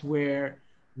spaces, that's where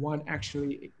one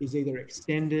actually is either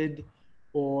extended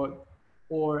or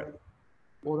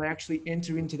they actually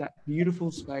enter into that beautiful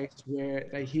space where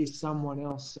they hear someone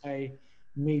else say,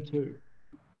 "Me too."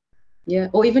 Yeah,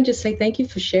 or even just say, "Thank you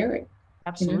for sharing."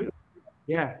 Absolutely.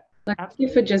 Yeah. Like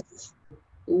if it just,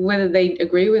 whether they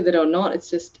agree with it or not,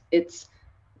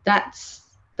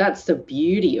 that's the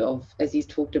beauty of, as he's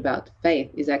talked about, faith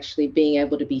is actually being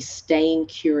able to be staying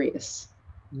curious.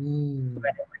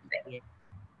 Yeah.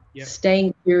 Yep.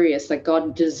 Staying curious, like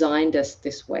God designed us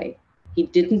this way. He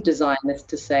didn't design us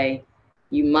to say,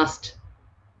 you must,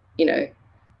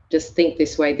 just think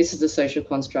this way. This is a social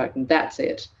construct and that's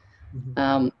it.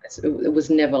 It was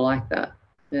never like that.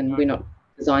 And we're not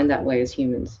designed that way as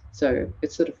humans. So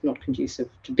it's sort of not conducive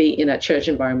to be in a church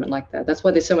environment like that. That's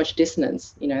why there's so much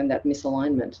dissonance, and that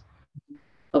misalignment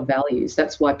of values.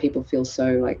 That's why people feel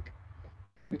so like,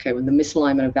 okay, when the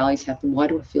misalignment of values happen, why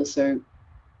do I feel so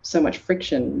much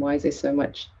friction? Why is there so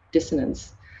much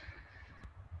dissonance?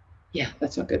 Yeah,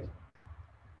 that's not good.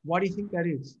 Why do you think that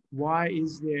is? Why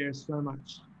is there so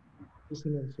much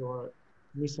dissonance or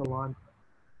misalignment?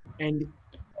 And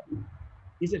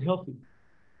is it healthy?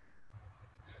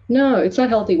 No, it's not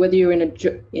healthy. Whether you're that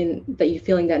you're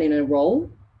feeling that in a role,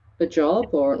 a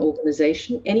job, or an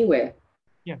organization, anywhere.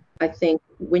 Yeah. I think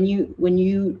when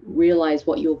you realize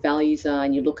what your values are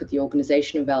and you look at the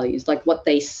organizational values, like what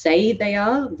they say they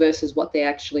are versus what they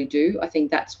actually do, I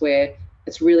think that's where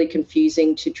it's really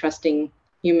confusing to trusting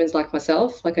humans like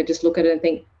myself. Like I just look at it and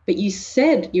think, but you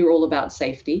said you're all about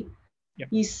safety. Yep.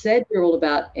 You said you're all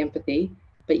about empathy,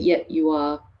 but yet you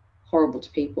are horrible to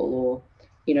people, or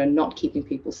not keeping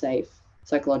people safe,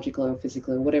 psychologically or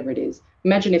physically, or whatever it is.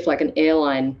 Imagine if like an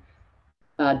airline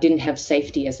didn't have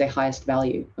safety as their highest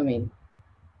value. I mean,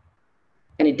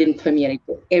 and it didn't permeate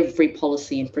every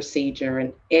policy and procedure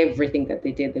and everything that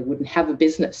they did, they wouldn't have a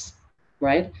business,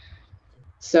 right?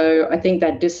 So I think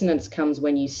that dissonance comes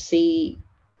when you see,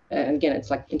 and again,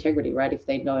 it's like integrity, right? If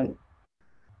they don't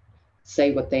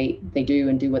say what they do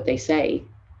and do what they say,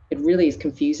 it really is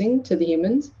confusing to the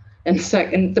humans. And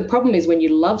the problem is when you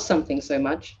love something so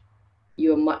much,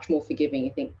 you are much more forgiving.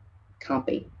 You think, can't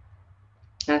be.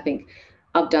 And I think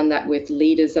I've done that with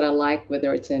leaders that I like,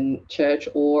 whether it's in church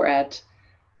or in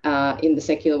the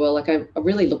secular world. Like I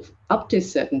really look up to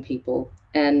certain people,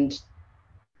 and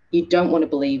you don't want to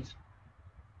believe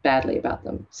badly about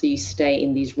them. So you stay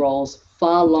in these roles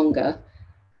far longer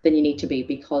than you need to be,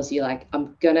 because you're like,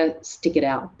 I'm going to stick it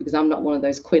out because I'm not one of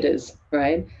those quitters,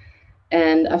 right?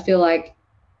 And I feel like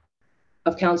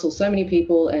I've counseled so many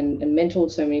people and mentored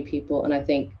so many people. And I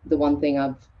think the one thing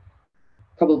I've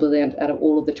probably learned out of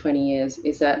all of the 20 years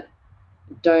is that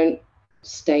don't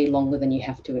stay longer than you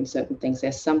have to in certain things.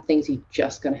 There's some things you're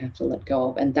just going to have to let go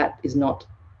of. And that is not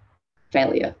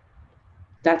failure.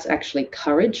 That's actually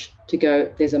courage to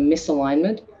go, there's a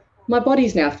misalignment. My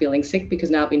body's now feeling sick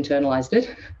because now I've internalized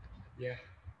it. Yeah.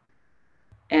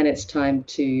 And it's time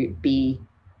to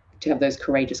have those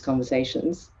courageous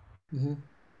conversations.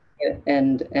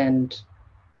 And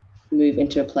move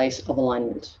into a place of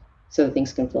alignment so that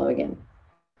things can flow again.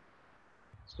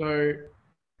 So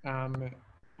I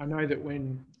know that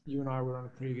when you and I were on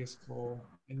a previous call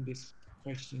and this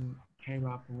question came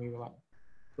up and we were like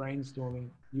brainstorming,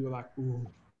 you were like, ooh,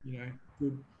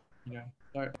 good,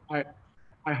 So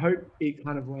I hope it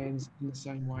kind of lands in the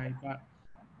same way, but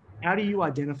how do you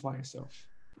identify yourself?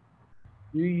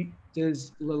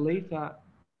 Does Lalitha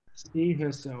see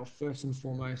herself first and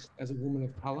foremost as a woman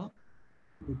of color,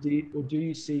 or do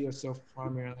you see yourself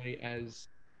primarily as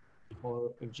a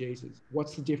follower of Jesus?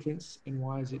 What's the difference and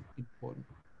why is it important?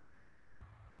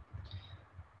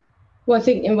 Well, I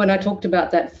think, and when I talked about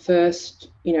that first,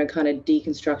 kind of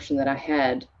deconstruction that I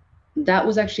had, that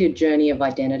was actually a journey of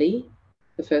identity.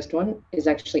 The first one is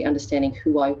actually understanding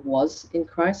who I was in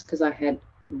Christ, because I had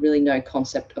really no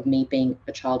concept of me being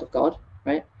a child of God,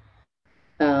 right?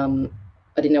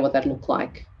 I didn't know what that looked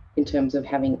like in terms of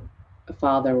having a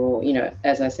father, or,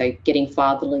 as I say, getting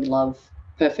fatherly love,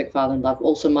 perfect fatherly love,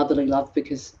 also motherly love,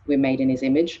 because we're made in his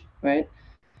image, right?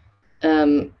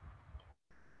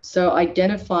 So I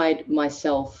identified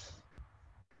myself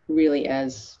really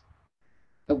as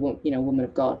a woman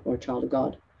of God, or a child of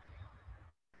God,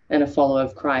 and a follower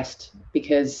of Christ,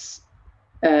 because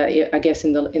I guess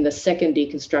in the second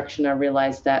deconstruction, I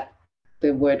realized that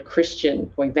the word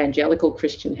Christian or evangelical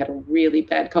Christian had a really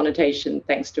bad connotation,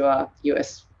 thanks to our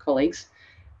US colleagues.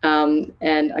 And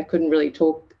I couldn't really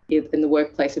talk in the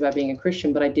workplace about being a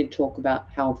Christian, but I did talk about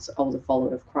how I was a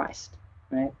follower of Christ,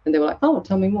 right? And they were like, oh,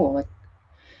 tell me more. Like,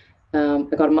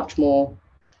 I got a much more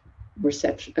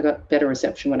reception. I got better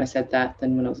reception when I said that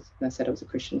than when I said I was a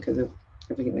Christian, because of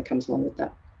everything that comes along with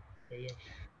that. Yeah.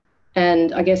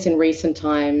 And I guess in recent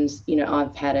times,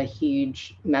 I've had a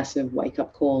huge, massive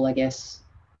wake-up call, I guess,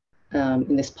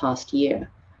 in this past year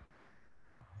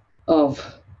of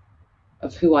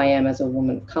who I am as a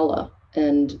woman of color.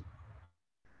 And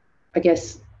I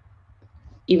guess,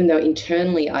 even though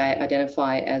internally I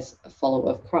identify as a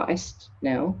follower of Christ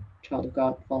now, child of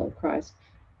God, follower of Christ,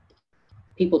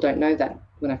 people don't know that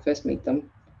when I first meet them.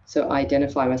 So I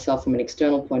identify myself from an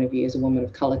external point of view as a woman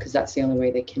of color, because that's the only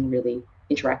way they can really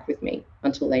interact with me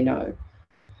until they know.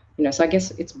 So I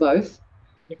guess it's both.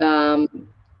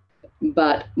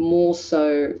 But more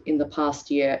so in the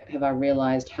past year have I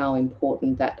realized how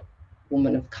important that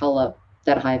woman of color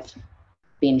that I've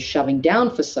been shoving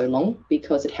down for so long,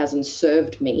 because it hasn't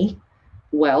served me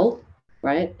well,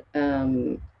 right?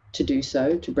 To do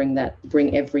so, to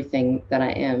bring everything that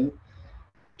I am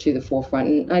to the forefront.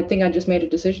 And I think I just made a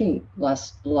decision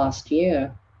last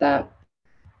year that,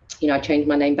 I changed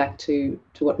my name back to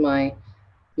what my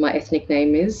ethnic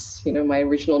name is, my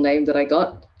original name that I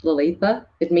got, Lalitha.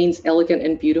 It means elegant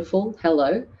and beautiful.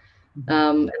 Hello.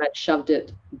 And I shoved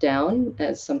it down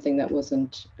as something that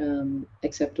wasn't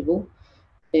acceptable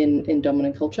in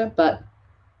dominant culture. But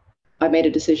I made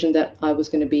a decision that I was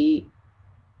going to be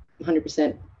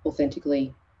 100%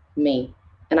 authentically me.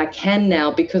 And I can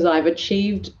now, because I've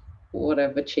achieved what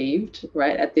I've achieved,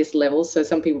 right, at this level. So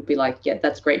some people be like, yeah,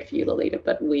 that's great for you, Lolita,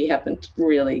 but we haven't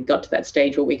really got to that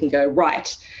stage where we can go,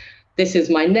 right, this is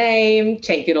my name,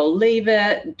 take it or leave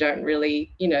it. Don't really,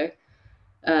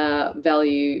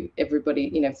 value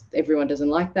everybody. If everyone doesn't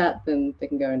like that, then they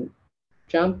can go and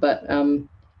jump. But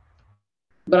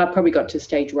I probably got to a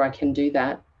stage where I can do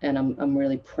that, and I'm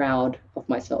really proud of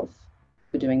myself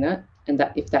for doing that. And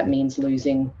that if that means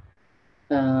losing,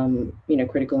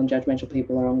 critical and judgmental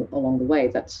people along the way,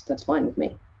 that's fine with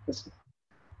me. There's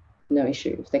no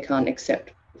issue if they can't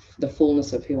accept the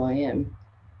fullness of who I am.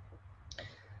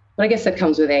 But I guess that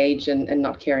comes with age and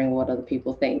not caring what other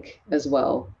people think as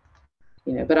well.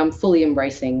 But I'm fully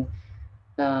embracing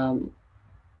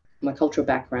my cultural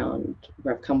background,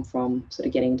 where I've come from, sort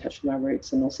of getting in touch with my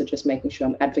roots, and also just making sure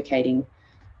I'm advocating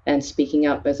and speaking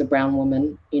up as a brown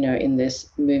woman, in this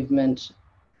movement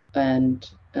and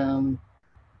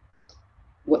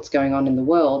what's going on in the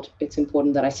world. It's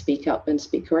important that I speak up and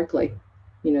speak correctly,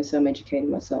 so I'm educating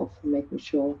myself and making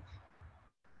sure,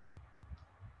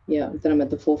 that I'm at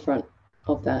the forefront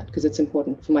of that, because it's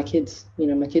important for my kids.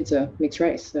 My kids are mixed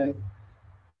race, so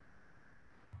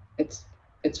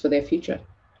it's for their future.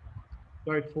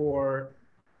 So for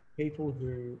people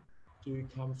who do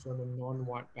come from a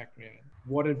non-white background,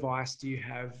 what advice do you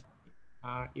have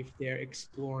if they're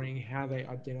exploring how they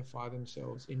identify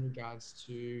themselves in regards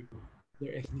to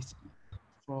their ethnicity?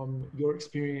 From your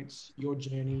experience, your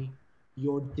journey,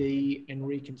 your de- and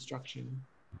reconstruction,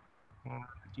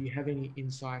 do you have any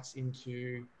insights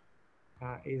into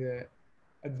either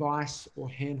advice or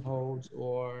handholds,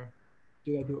 or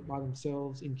do they do it by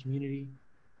themselves in community?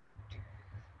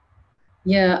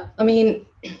 Yeah, I mean,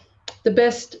 the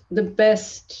best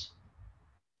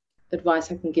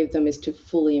advice I can give them is to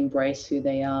fully embrace who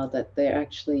they are, that they're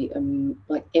actually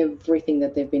like everything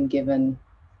that they've been given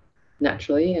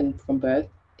naturally and from birth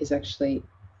is actually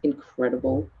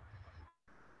incredible.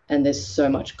 And there's so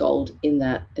much gold in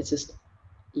that. It's just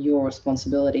your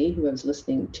responsibility, whoever's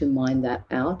listening, to mine that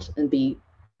out and be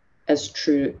as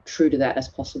true to that as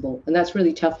possible. And that's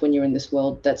really tough when you're in this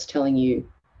world that's telling you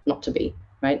not to be,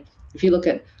 right? If you look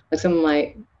at, like, some of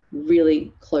my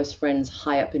really close friends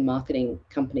high up in marketing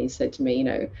companies said to me,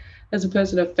 as a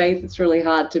person of faith, it's really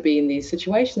hard to be in these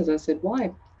situations. I said,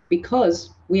 why? Because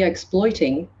we are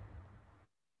exploiting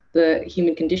the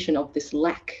human condition of this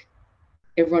lack.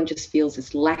 Everyone just feels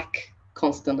this lack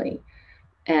constantly,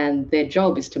 and their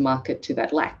job is to market to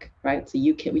that lack, right? So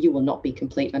you will not be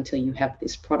complete until you have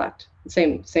this product.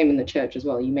 Same in the church as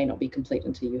well. You may not be complete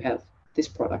until you have this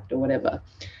product or whatever,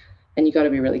 and you got to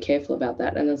be really careful about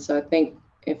that. And so I think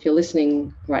if you're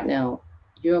listening right now,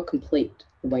 you're complete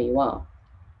the way you are,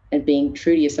 and being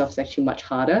true to yourself is actually much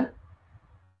harder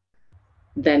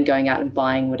than going out and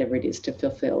buying whatever it is to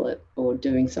fulfill it, or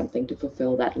doing something to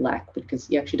fulfill that lack, because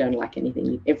you actually don't lack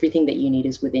anything. Everything that you need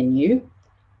is within you.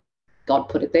 God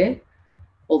put it there.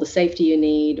 All the safety you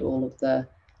need, all of the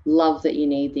love that you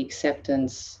need, the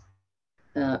acceptance,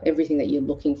 everything that you're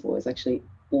looking for is actually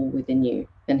all within you.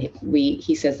 And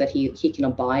he says that he can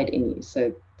abide in you.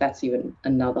 So that's even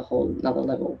another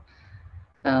level.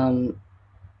 So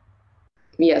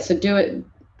do it.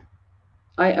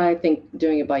 I think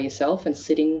doing it by yourself and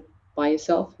sitting by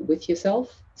yourself with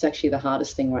yourself is actually the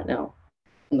hardest thing right now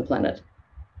on the planet.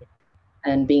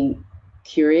 And being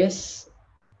curious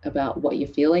about what you're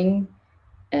feeling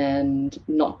and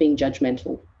not being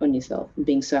judgmental on yourself and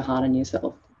being so hard on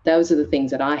yourself. Those are the things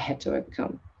that I had to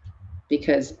overcome,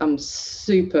 because I'm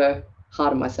super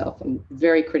hard on myself. I'm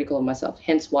very critical of myself,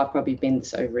 hence why I've probably been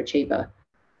this overachiever,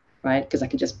 right? Because I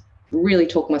can just really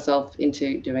talk myself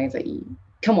into doing it. It's like,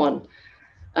 come on.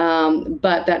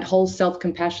 But that whole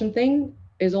self-compassion thing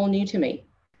is all new to me,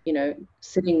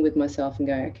 sitting with myself and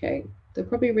going, okay, there are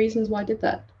probably reasons why I did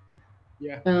that.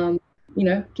 Yeah.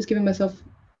 Just giving myself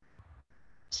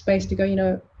space to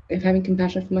go, if having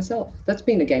compassion for myself. That's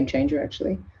been a game changer,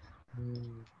 actually.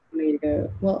 For me to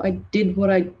go, well, I did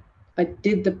I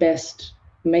did the best,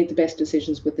 made the best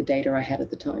decisions with the data I had at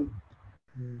the time.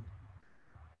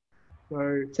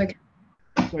 So, it's okay.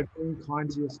 So being kind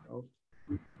to yourself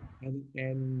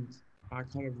and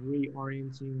kind of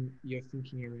reorienting your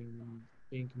thinking around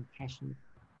being compassionate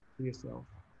to yourself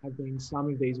have been some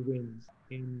of these wins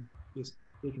in this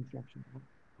deconstruction. Right?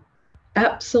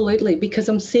 Absolutely, because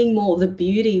I'm seeing more of the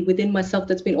beauty within myself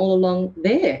that's been all along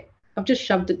there. I've just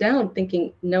shoved it down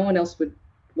thinking no one else would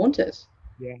want it.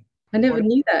 Yeah. I never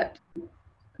knew that.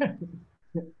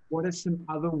 What are some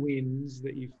other wins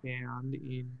that you found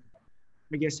in,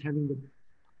 I guess, having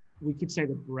we could say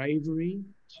the bravery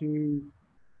to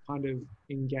kind of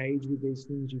engage with these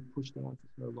things you've pushed out for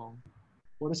so long?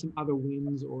 What are some other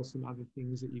wins or some other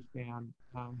things that you found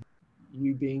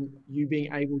you being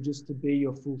able just to be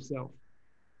your full self?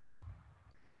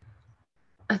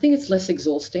 I think it's less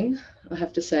exhausting, I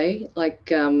have to say. Like,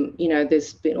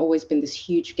 there's always been this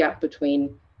huge gap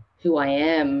between who I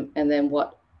am and then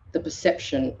what the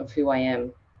perception of who I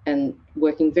am, and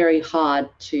working very hard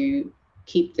to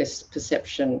keep this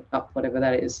perception up, whatever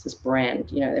that is, this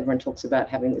brand. Everyone talks about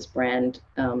having this brand.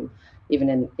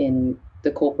 Even in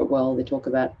the corporate world, they talk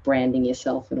about branding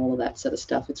yourself and all of that sort of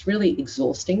stuff. It's really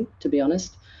exhausting, to be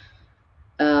honest.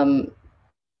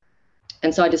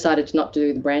 And so I decided to not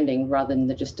do the branding rather than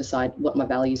to just decide what my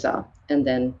values are and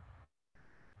then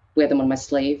wear them on my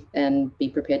sleeve and be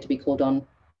prepared to be called upon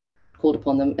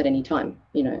them at any time,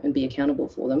 and be accountable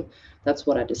for them. That's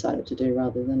what I decided to do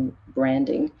rather than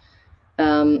branding.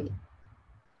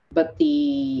 But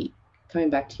coming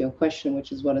back to your question,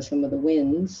 which is what are some of the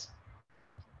wins?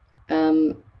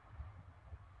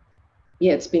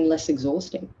 It's been less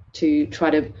exhausting to try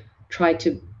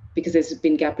to because there's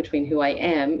been a gap between who I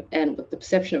am and the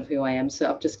perception of who I am. So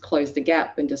I've just closed the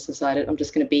gap and just decided I'm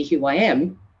just going to be who I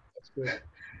am. That's good.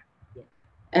 Yeah.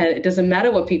 And it doesn't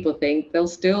matter what people think. They'll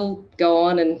still go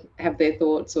on and have their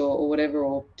thoughts or whatever,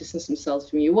 or distance themselves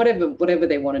from you, whatever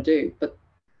they want to do. But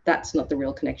that's not the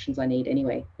real connections I need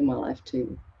anyway in my life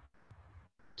to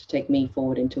take me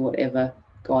forward into whatever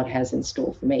God has in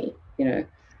store for me,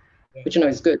 which I know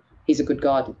is good. He's a good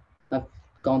God. I've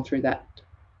gone through that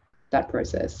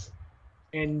process.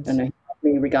 And I know he helped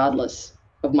me regardless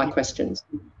of my questions.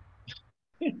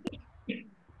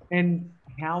 And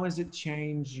how has it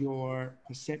changed your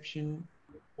perception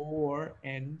or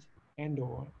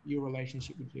your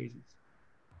relationship with Jesus?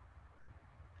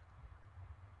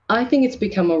 I think it's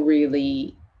become a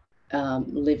really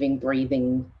living,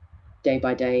 breathing, day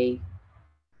by day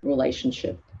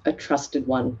relationship, a trusted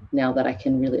one now that I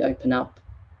can really open up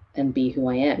and be who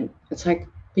I am. It's like,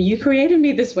 but you created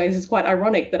me this way. This is quite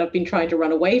ironic that I've been trying to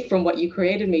run away from what you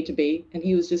created me to be. And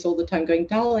he was just all the time going,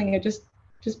 darling, I just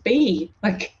be.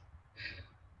 Like,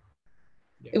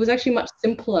 It was actually much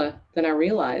simpler than I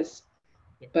realized.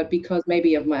 But because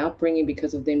maybe of my upbringing,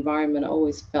 because of the environment, I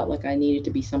always felt like I needed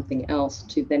to be something else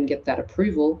to then get that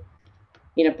approval.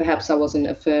 Perhaps I wasn't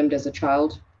affirmed as a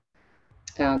child.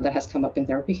 That has come up in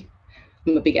therapy.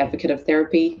 I'm a big advocate of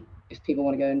therapy. If people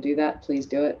want to go and do that, please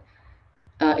do it.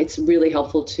 It's really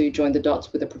helpful to join the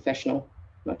dots with a professional,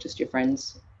 not just your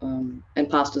friends. And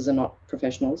pastors are not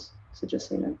professionals, so just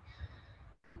so you know.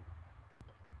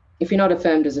 If you're not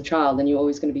affirmed as a child, then you're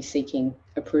always going to be seeking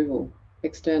approval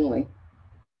externally.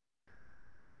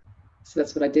 So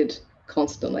that's what I did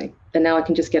constantly. And now I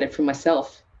can just get it from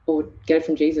myself or get it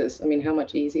from Jesus. I mean, how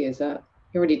much easier is that?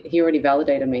 He already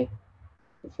validated me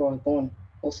before I was born.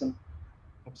 Awesome.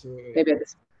 Absolutely. Maybe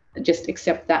I just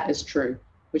accept that as true,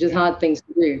 which is hard things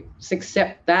to do. Just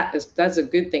accept that's a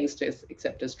good thing to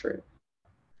accept as true.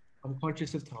 I'm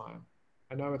conscious of time.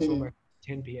 I know it's almost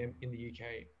 10 p.m. in the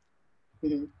UK.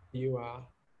 You are.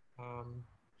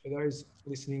 For those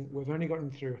listening, we've only gotten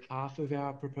through half of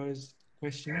our proposed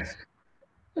questions.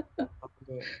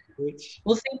 Which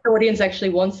we'll see if the audience actually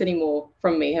wants any more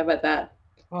from me. How about that?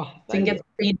 Oh, so you can get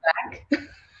feedback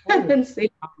and see.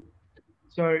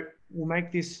 So we'll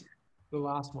make this the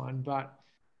last one, but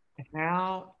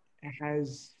how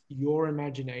has your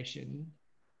imagination,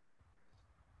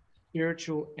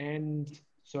 spiritual and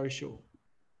social,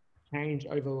 changed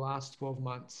over the last 12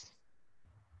 months?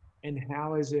 And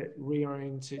how has it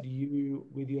reoriented you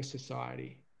with your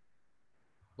society,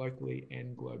 locally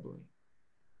and globally?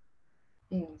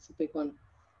 It's a big one.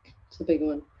 It's a big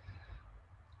one.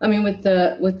 I mean, with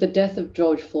the death of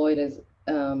George Floyd, is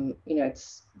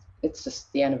it's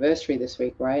just the anniversary this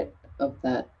week, right, of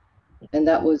that, and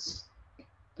that was,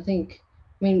 I think,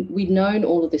 I mean, we'd known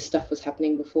all of this stuff was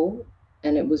happening before,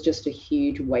 and it was just a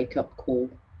huge wake up call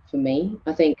for me.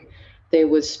 I think there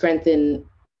was strength in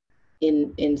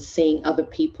seeing other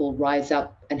people rise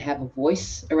up and have a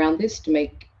voice around this to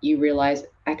make you realize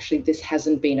actually this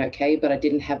hasn't been okay, but I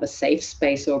didn't have a safe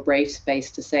space or a brave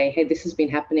space to say, hey, this has been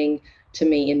happening to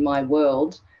me in my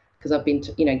world, because I've been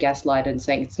gaslighted and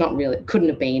saying it's not real, it couldn't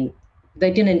have been,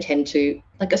 they didn't intend to,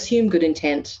 like, assume good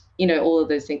intent, all of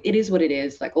those things. It is what it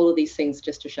is, like all of these things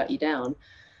just to shut you down.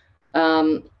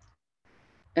 And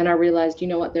I realized, you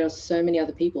know what, there are so many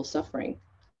other people suffering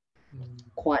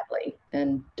quietly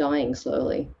and dying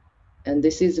slowly, and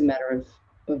this is a matter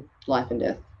of life and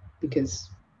death, because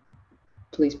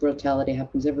police brutality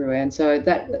happens everywhere. And so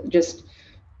that just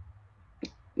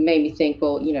made me think,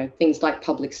 well, things like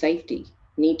public safety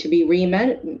need to be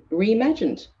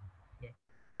reimagined. Yeah.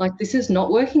 Like, this is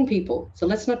not working, people, so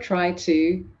let's not try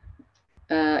to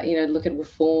look at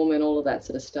reform and all of that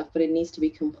sort of stuff, but it needs to be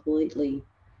completely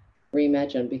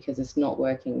reimagined, because it's not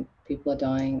working. People are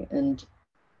dying, and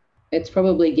it's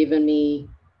probably given me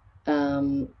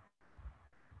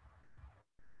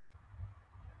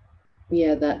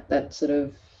that sort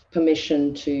of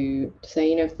permission to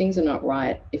say, if things are not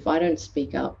right, if I don't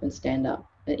speak up and stand up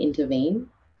and intervene,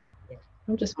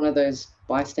 I'm just one of those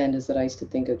bystanders that I used to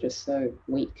think are just so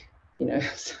weak,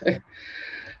 so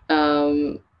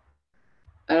and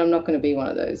I'm not going to be one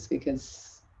of those,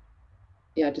 because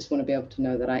I just want to be able to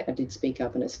know that I did speak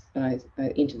up and I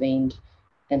intervened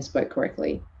and spoke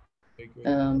correctly.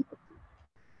 And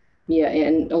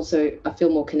also I feel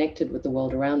more connected with the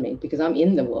world around me, because I'm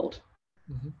in the world.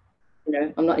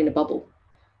 I'm not in a bubble.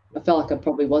 I felt like I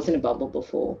probably was in a bubble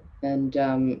before, and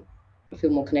I feel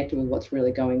more connected with what's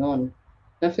really going on.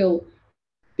 I feel,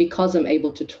 because I'm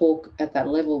able to talk at that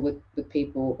level with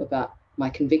people about my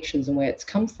convictions and where it's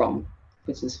come from,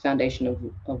 which is foundation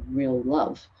of real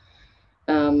love,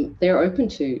 they're open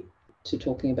to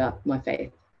talking about my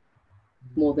faith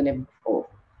more than ever before,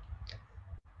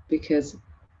 because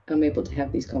I'm able to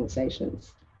have these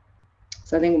conversations.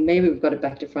 So I think maybe we've got it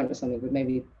back to front or something, but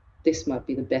maybe this might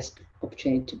be the best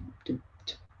opportunity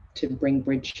to bring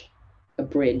a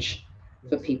bridge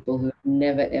for people who have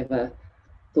never ever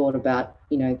thought about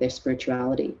their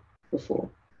spirituality before,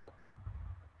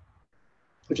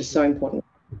 which is so important.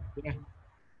 Yeah,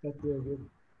 that's really good.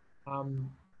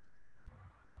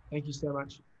 Thank you so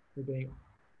much for being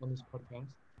on this podcast,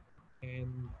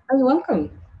 and you're welcome.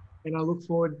 And I look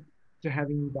forward to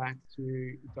having you back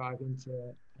to dive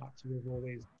into all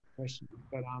these questions.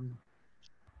 But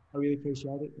I really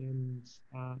appreciate it, and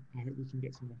I hope we can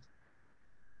get some rest.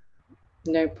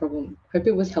 No problem. Hope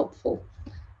it was helpful.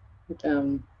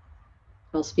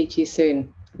 I'll speak to you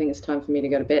soon. I think it's time for me to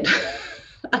go to bed.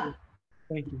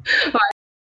 Thank you. All right.